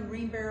make your own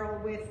rain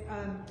barrel with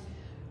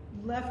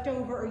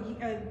leftover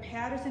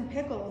Patterson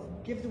pickles.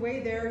 Gives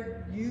away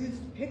their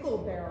used pickle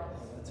barrels.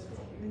 Oh, that's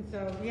cool. And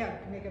so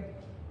make a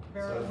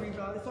barrel of rain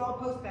barrel. So I'll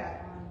post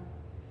that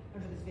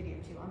under this video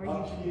too. On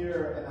our Up YouTube.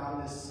 here and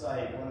on this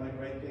site, one of the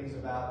great things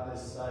about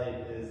this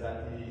site is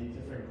that the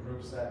different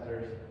groups that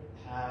they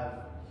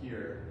have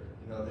here,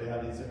 know, they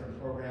have these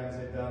different programs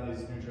they've done,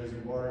 these New Jersey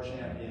Water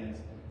Champions.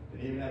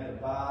 And even at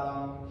the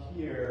bottom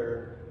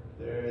here,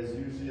 there is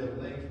usually a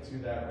link to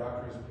that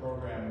Rutgers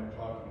program we're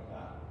talking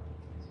about.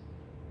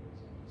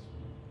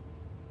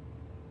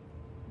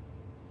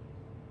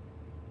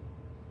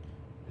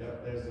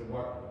 Yep, there's the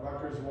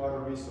Rutgers Water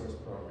Resource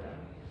Program.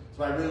 So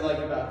what I really like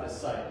about this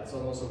site, it's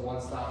almost a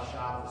one-stop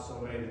shop with so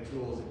many of the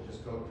tools that you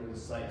just go through the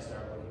site and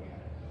start looking at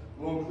it.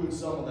 We'll include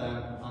some of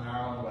them on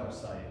our own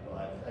website,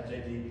 but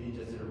NJDP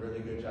just did a really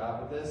good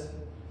job with this.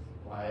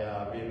 Why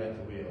reinvent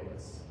the wheel?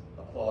 Let's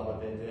applaud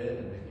what they did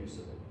and make use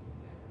of it.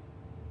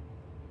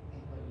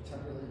 You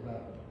talk really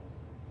about,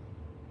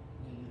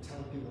 you're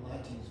telling people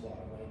not to use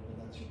water, right?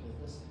 But that's your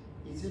business.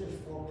 Is it a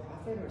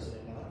for-profit or is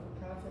it a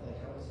not-for-profit? Like,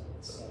 how is it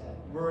set up?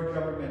 We're a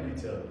government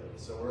utility,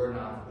 so we're a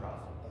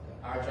non-for-profit. Okay.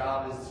 Our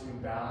job is to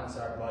balance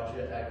our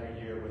budget every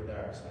year with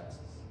our expenses.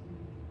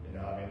 You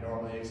know, I mean,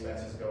 normally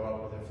expenses go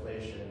up with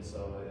inflation,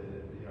 so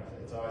you know,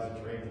 it's always a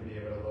dream to be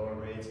able to lower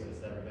rates, but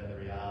it's never been the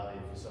reality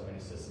for so many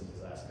systems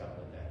the last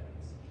couple of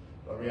decades.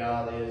 But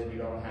reality is we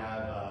don't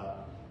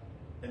have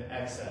an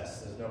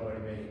excess. There's nobody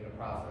making a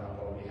profit on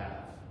what we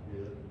have.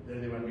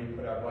 Literally, when we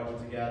put our budget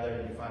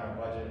together, you find our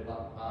budget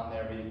on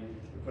there, we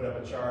put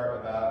up a chart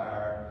about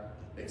our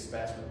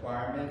expense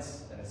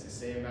requirements, and it's the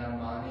same amount of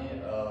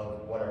money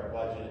of what our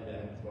budget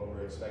and what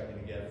we're expecting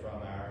to get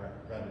from our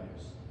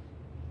revenues.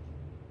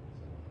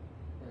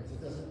 Right, so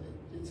it doesn't,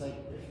 it's like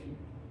if you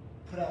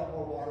put out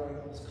more water,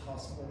 it almost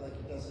costs more, like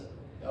it doesn't.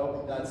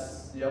 Oh,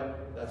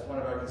 that's one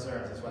of our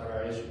concerns. It's one of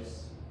our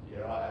issues. You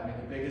know, I mean,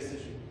 the biggest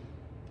issue,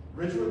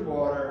 Ridgewood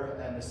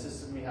Water and the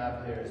system we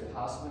have here is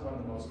possibly one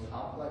of the most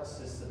complex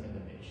systems in the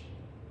nation.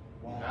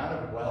 Wow. The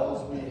amount of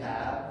wells we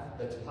have,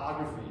 the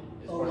topography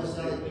is one of it's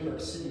the not like New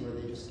York City where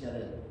they just get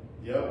it.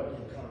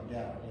 Yep. Coming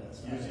down. Yeah,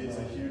 it's Usually it's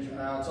a huge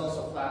amount. It's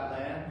also flat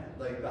land.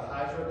 Like the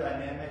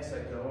hydrodynamics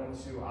that go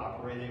into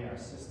operating our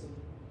system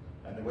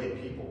and the way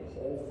people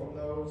pull from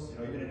those, you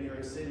know, even in New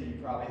York City, you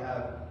probably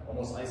have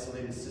almost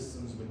isolated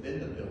systems within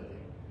the building,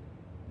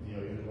 you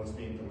know, even what's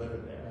being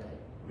delivered there. Right.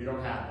 We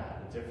don't have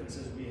that. The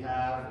differences we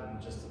have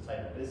and just the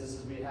type of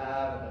businesses we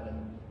have and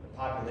then the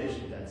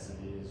population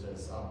density is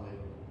just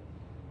unbelievable.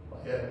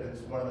 But yeah,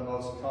 it's one of the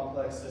most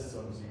complex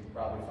systems you can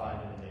probably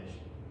find in the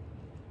nation.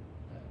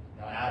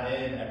 Now add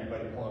in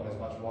everybody pulling as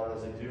much water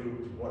as they do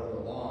to water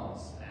their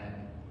lawns, and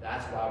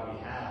that's why we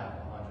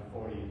have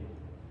 $140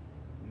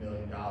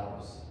 million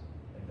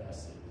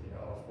invested, you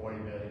know,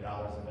 $40 million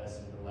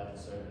invested in the lead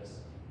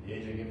service, the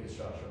aging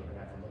infrastructure we're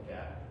gonna have to look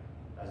at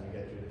as we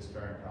get through this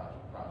current project.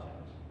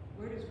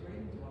 Where does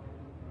Graydon's water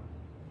come from?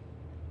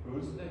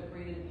 Who's? The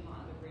Graydon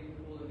Pond, the Graydon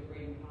Pool, or the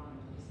Graydon Pond,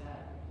 who's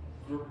that?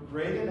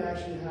 Graydon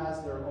actually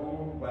has their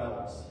own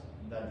wells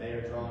that they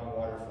are drawing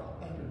water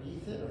from.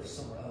 Underneath it or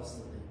somewhere else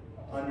that they.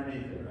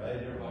 Underneath it,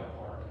 right? Nearby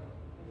park.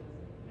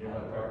 Nearby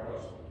park.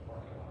 Across the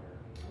parking lot here.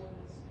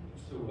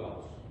 There's two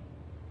wells.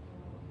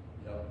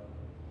 Yep.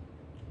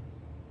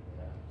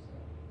 Yeah. So.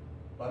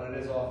 But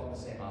it is all from the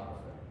same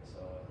aquifer, so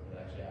it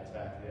actually adds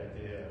back to the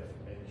idea of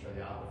making sure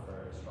the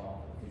aquifer is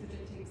strong. Because if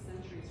it takes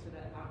centuries for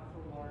that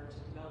aquifer water to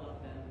develop,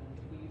 then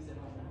we use it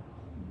all now.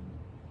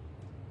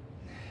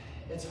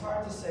 It's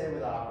hard to say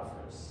with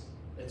aquifers.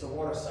 It's a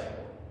water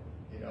cycle.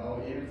 You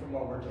know, even from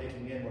what we're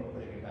taking in, we're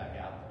putting it back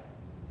out there.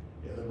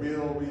 You know, the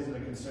real reason to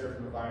conserve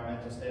from an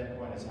environmental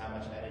standpoint is how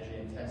much energy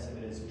intensive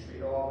it is to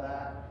treat all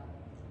that.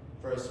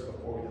 First,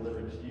 before we deliver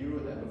it to you,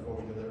 and then before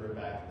we deliver it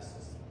back to the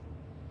system.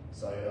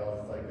 So, you know,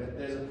 it's like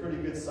there's a pretty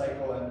good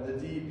cycle, and the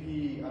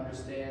DEP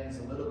understands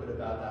a little bit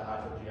about that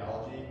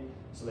hydrogeology,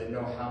 so they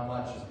know how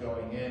much is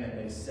going in, and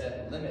they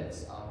set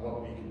limits on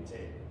what we can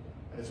take.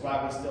 And it's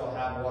why we still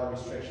have water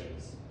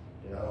restrictions.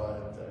 You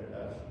know,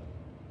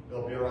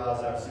 Bill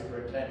Bureau's our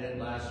superintendent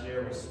last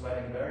year was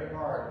sweating very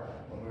hard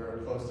when we were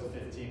close to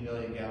 15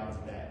 million gallons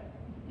a day.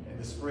 In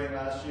the spring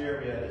last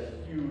year, we had a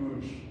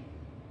huge,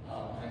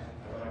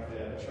 ironically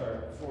I have a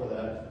chart before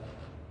that.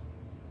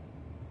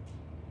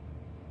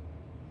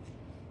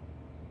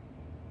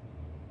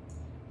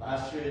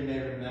 Last year, you may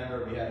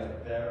remember, we had a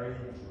very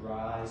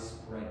dry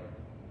spring.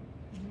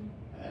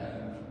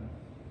 And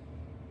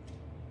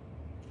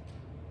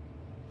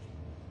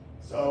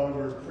so we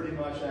were pretty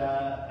much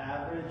at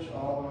average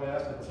all the way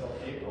up until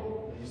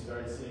April. You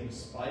started seeing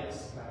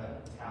spikes kind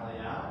of tally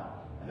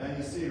out. And then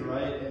you see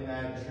right in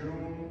that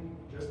June,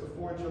 just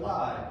before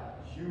July,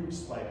 huge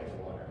spike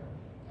in water.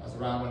 That was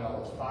around when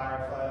all those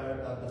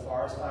the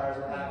forest fires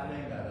were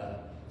happening,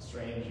 that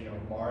strange, you know,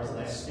 Mars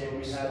landscape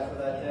we had for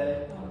that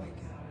day. Oh my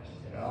gosh.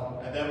 You know,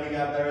 and then we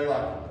got very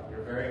lucky. We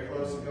were very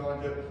close to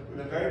going to, we've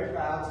been very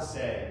proud to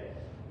say,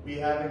 we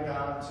haven't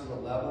gone to a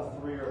level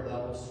 3 or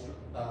level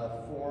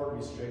 4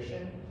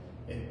 restriction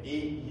in 8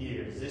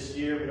 years. This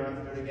year, we don't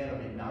have to do it again, it'll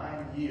be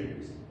 9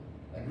 years.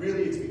 And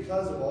really, it's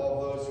because of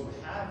all those who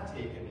have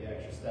taken the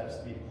extra steps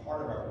to be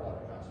part of our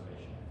water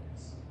conservation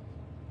efforts.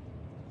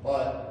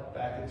 But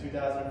back in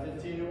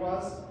 2015 it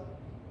was,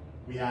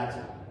 we had to.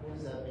 What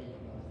does that mean?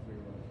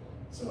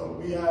 So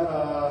we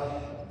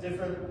have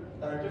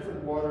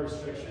different water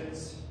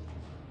restrictions.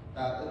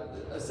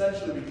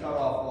 Essentially, we cut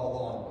off all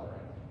lawn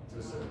watering. to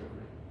a certain degree.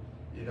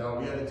 You know,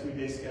 we have a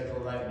 2-day schedule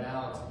right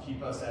now to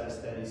keep us at a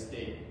steady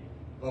state.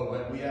 But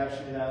when we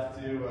actually have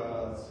to,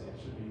 let's see, it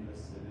should be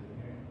listed in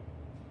here.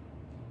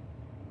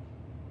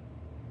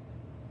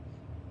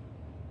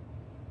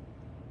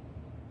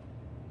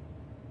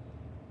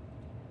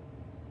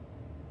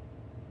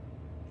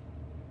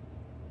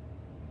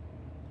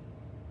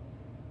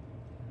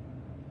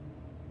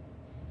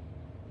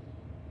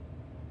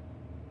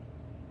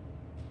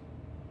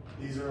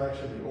 These are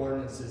actually the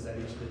ordinances that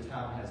each of the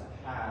town has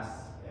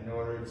passed in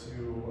order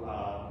to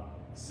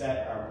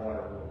set our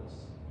water rules.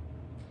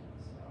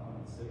 So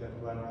let's take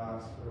up Glen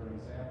Rocks for an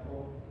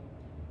example.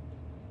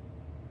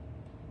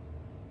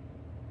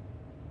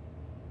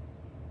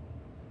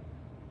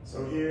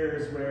 So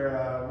here's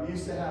where we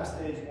used to have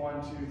stage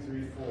 1, 2,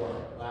 3,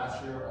 4.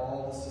 Last year,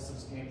 all the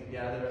systems came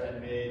together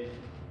and made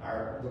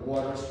the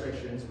water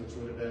restrictions, which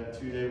would have been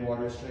 2-day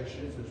water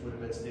restrictions, which would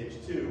have been stage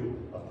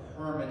 2, a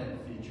permanent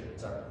feature.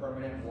 It's our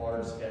permanent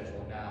water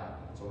schedule now.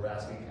 So we're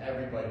asking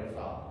everybody to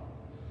follow.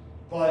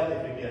 But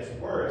if it gets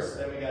worse,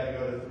 then we got to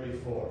go to 3,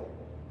 4.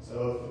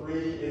 So 3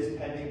 is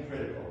pending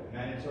critical.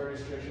 Mandatory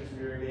restrictions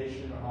for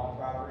irrigation on all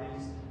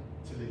properties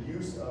to the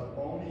use of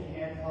only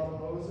handheld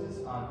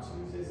hoses on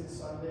Tuesdays and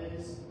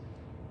Sundays,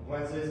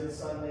 Wednesdays and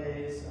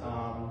Sundays,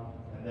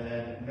 and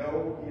then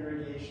no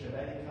irrigation of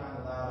any kind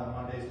allowed on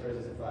Mondays,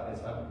 Thursdays, and Fridays.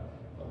 If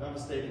I'm not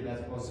mistaken,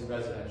 that's mostly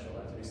residential.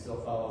 After we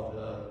still follow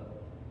the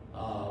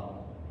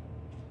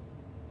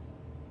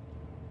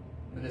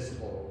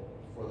municipal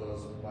for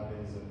those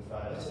Mondays and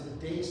Fridays. So the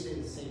days stay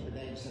the same, but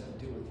now you just have to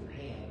do it with your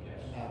hand.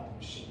 Yes. And now the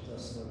machine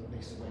does, so it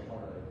makes it way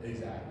harder.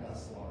 Exactly.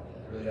 That's the law.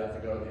 You really have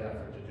to go the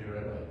effort to do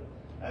it.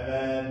 And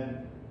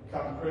then,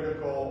 come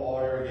critical,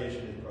 all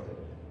irrigation is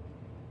prohibited.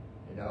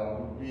 You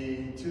know,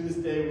 to this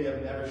day, we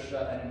have never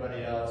shut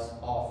anybody else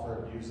off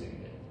for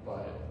abusing it.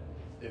 But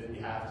if we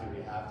have to,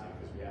 we have to,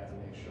 because we have to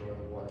make sure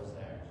the water's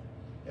there.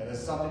 And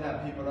it's something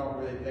that people don't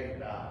really think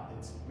about.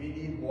 We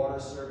need water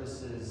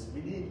services.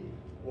 We need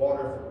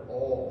water for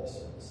all the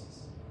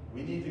services.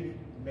 We need to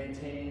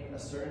maintain a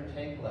certain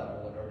tank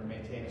level in order to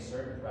maintain a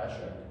certain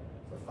pressure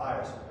for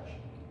fire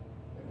suppression.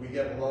 If we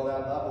get below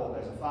that level,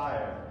 there's a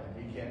fire, and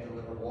we can't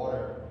deliver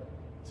water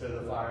to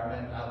the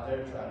firemen out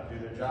there trying to do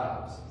their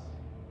jobs.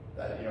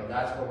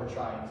 That's what we're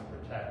trying to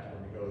protect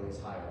when we go to these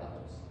higher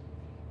levels.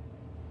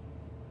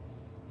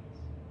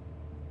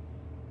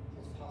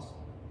 It's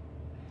possible.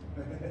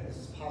 This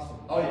is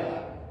possible. Oh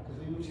yeah. Because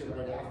we moved here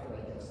right after,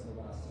 I guess,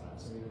 the last time,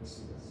 so we didn't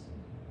see this.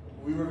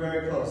 We were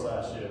very close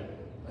last year.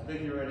 I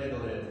think you were in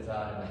Italy at the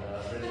time,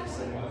 and Rich was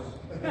sitting.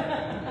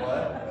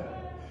 What?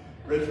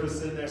 Rich was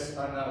sitting there.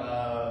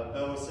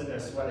 Bill was sitting there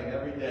sweating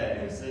every day.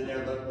 He was sitting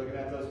there looking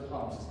at those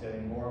pumps, just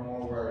getting more and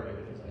more worried.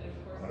 He was like,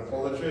 "I'm gonna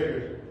pull the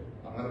trigger.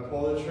 I'm gonna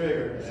pull the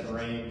trigger." And then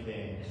rain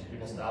came.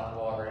 People stopped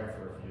watering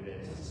for a few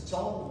days. It's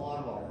all the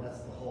lawn water. That's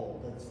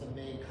the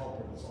main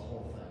culprit. It's the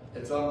whole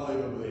thing. It's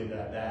unbelievably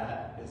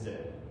that is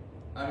it.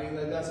 I mean,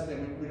 that's the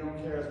thing. We don't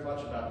care as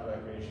much about the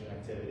recreation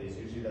activities.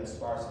 Usually that's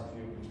sparse and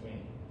few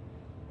between.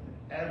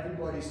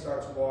 Everybody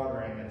starts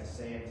watering at the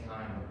same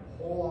time.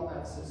 The hole on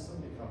that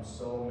system becomes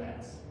so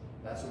immense.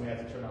 That's when we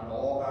have to turn on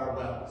all of our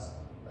wells,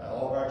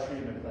 all of our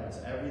treatment plants,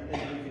 everything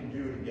we can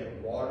do to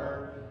get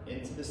water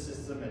into the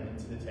system and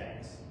into the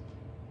tanks.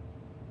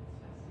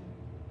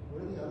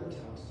 What do the other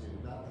towns do?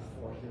 Not the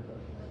 4 here, but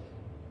like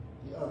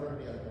the other,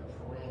 like a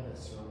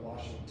Paramus or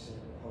Washington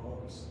or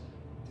Cohrs.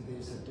 Do they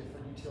just have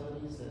different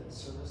utilities that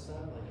service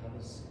them? Like how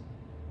does?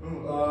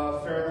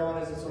 Fairlawn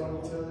has its own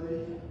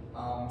utility.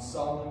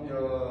 Hawthorne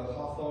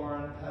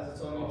has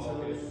its own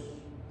utility.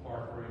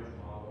 Parkridge,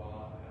 Mawa,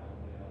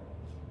 Allendale.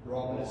 They're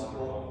all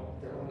municipal.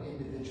 Their own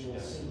individual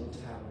single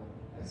town.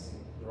 I see.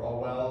 They're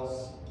all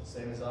wells,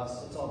 same as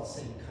us. It's all the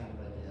same kind of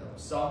idea.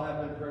 Some have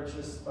been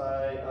purchased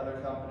by other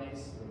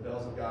companies. The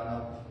bills have gone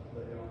up,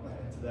 but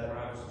into that.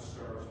 Perhaps it's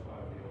serviced by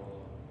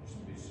Viola, used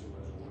to be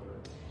Suez Water.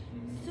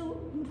 So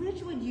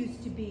Ridgewood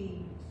used to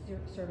be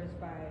serviced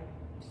by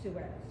Suez,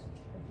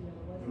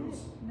 wasn't it?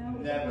 No,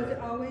 Never. was it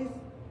always?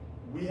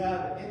 We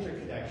have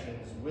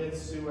interconnections with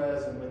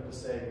Suez and with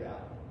Passaic Valley.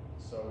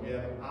 So we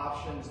have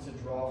options to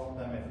draw from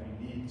them if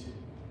we need to.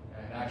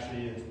 And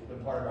actually, it's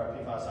been part of our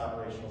PFAS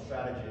operational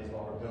strategies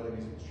while we're building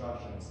these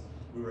constructions.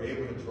 We were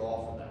able to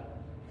draw from them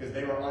because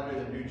they were under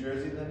the New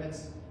Jersey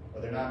limits,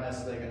 but they're not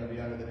necessarily going to be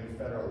under the new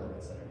federal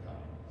limits that are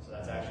coming. So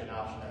that's actually an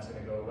option that's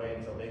going to go away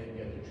until they can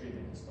get their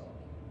treatment installed.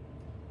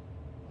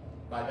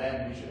 By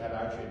then, we should have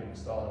our treatment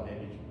installed, and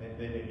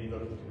they may be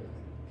looking to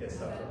get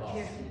stuff from us.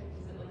 Does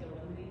it like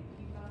eliminate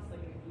PFAS?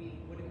 Like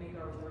would it make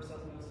our reverse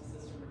osmosis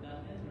system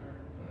redundant, or?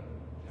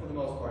 For the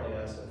most part,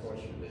 yes.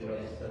 Unfortunately,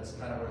 that's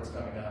kind of where it's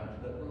coming down.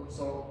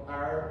 So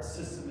our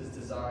system is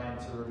designed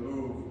to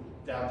remove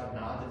down to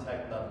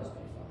non-detect levels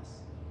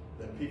PFAS.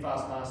 The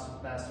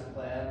PFAS master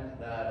plan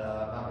that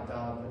Mount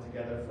McDonald put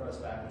together for us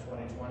back in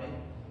 2020,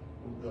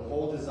 the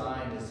whole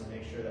design is to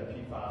make sure that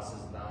PFAS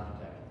is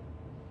non-detected.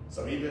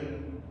 So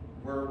even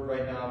we're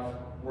right now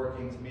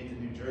working to meet the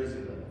New Jersey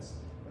limits.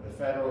 When the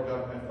federal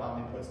government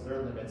finally puts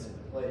their limits into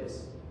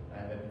place,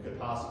 and it could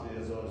possibly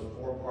as low as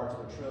 4 parts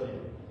per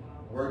trillion,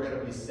 we're going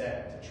to be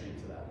set to treat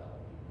to that level.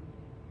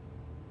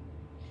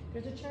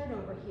 There's a chart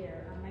over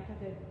here. I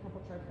have a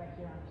couple charts back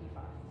here on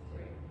PFAS.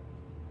 Great.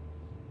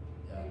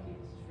 Yeah. Thank you.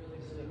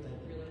 This is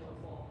really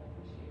helpful.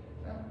 Appreciate it.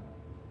 Yeah.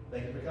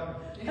 Thank you for coming.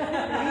 Thank you.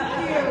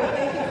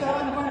 Thank you. So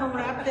I'm going to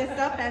wrap this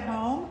up at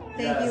home.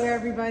 Thank you, Yes.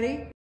 everybody.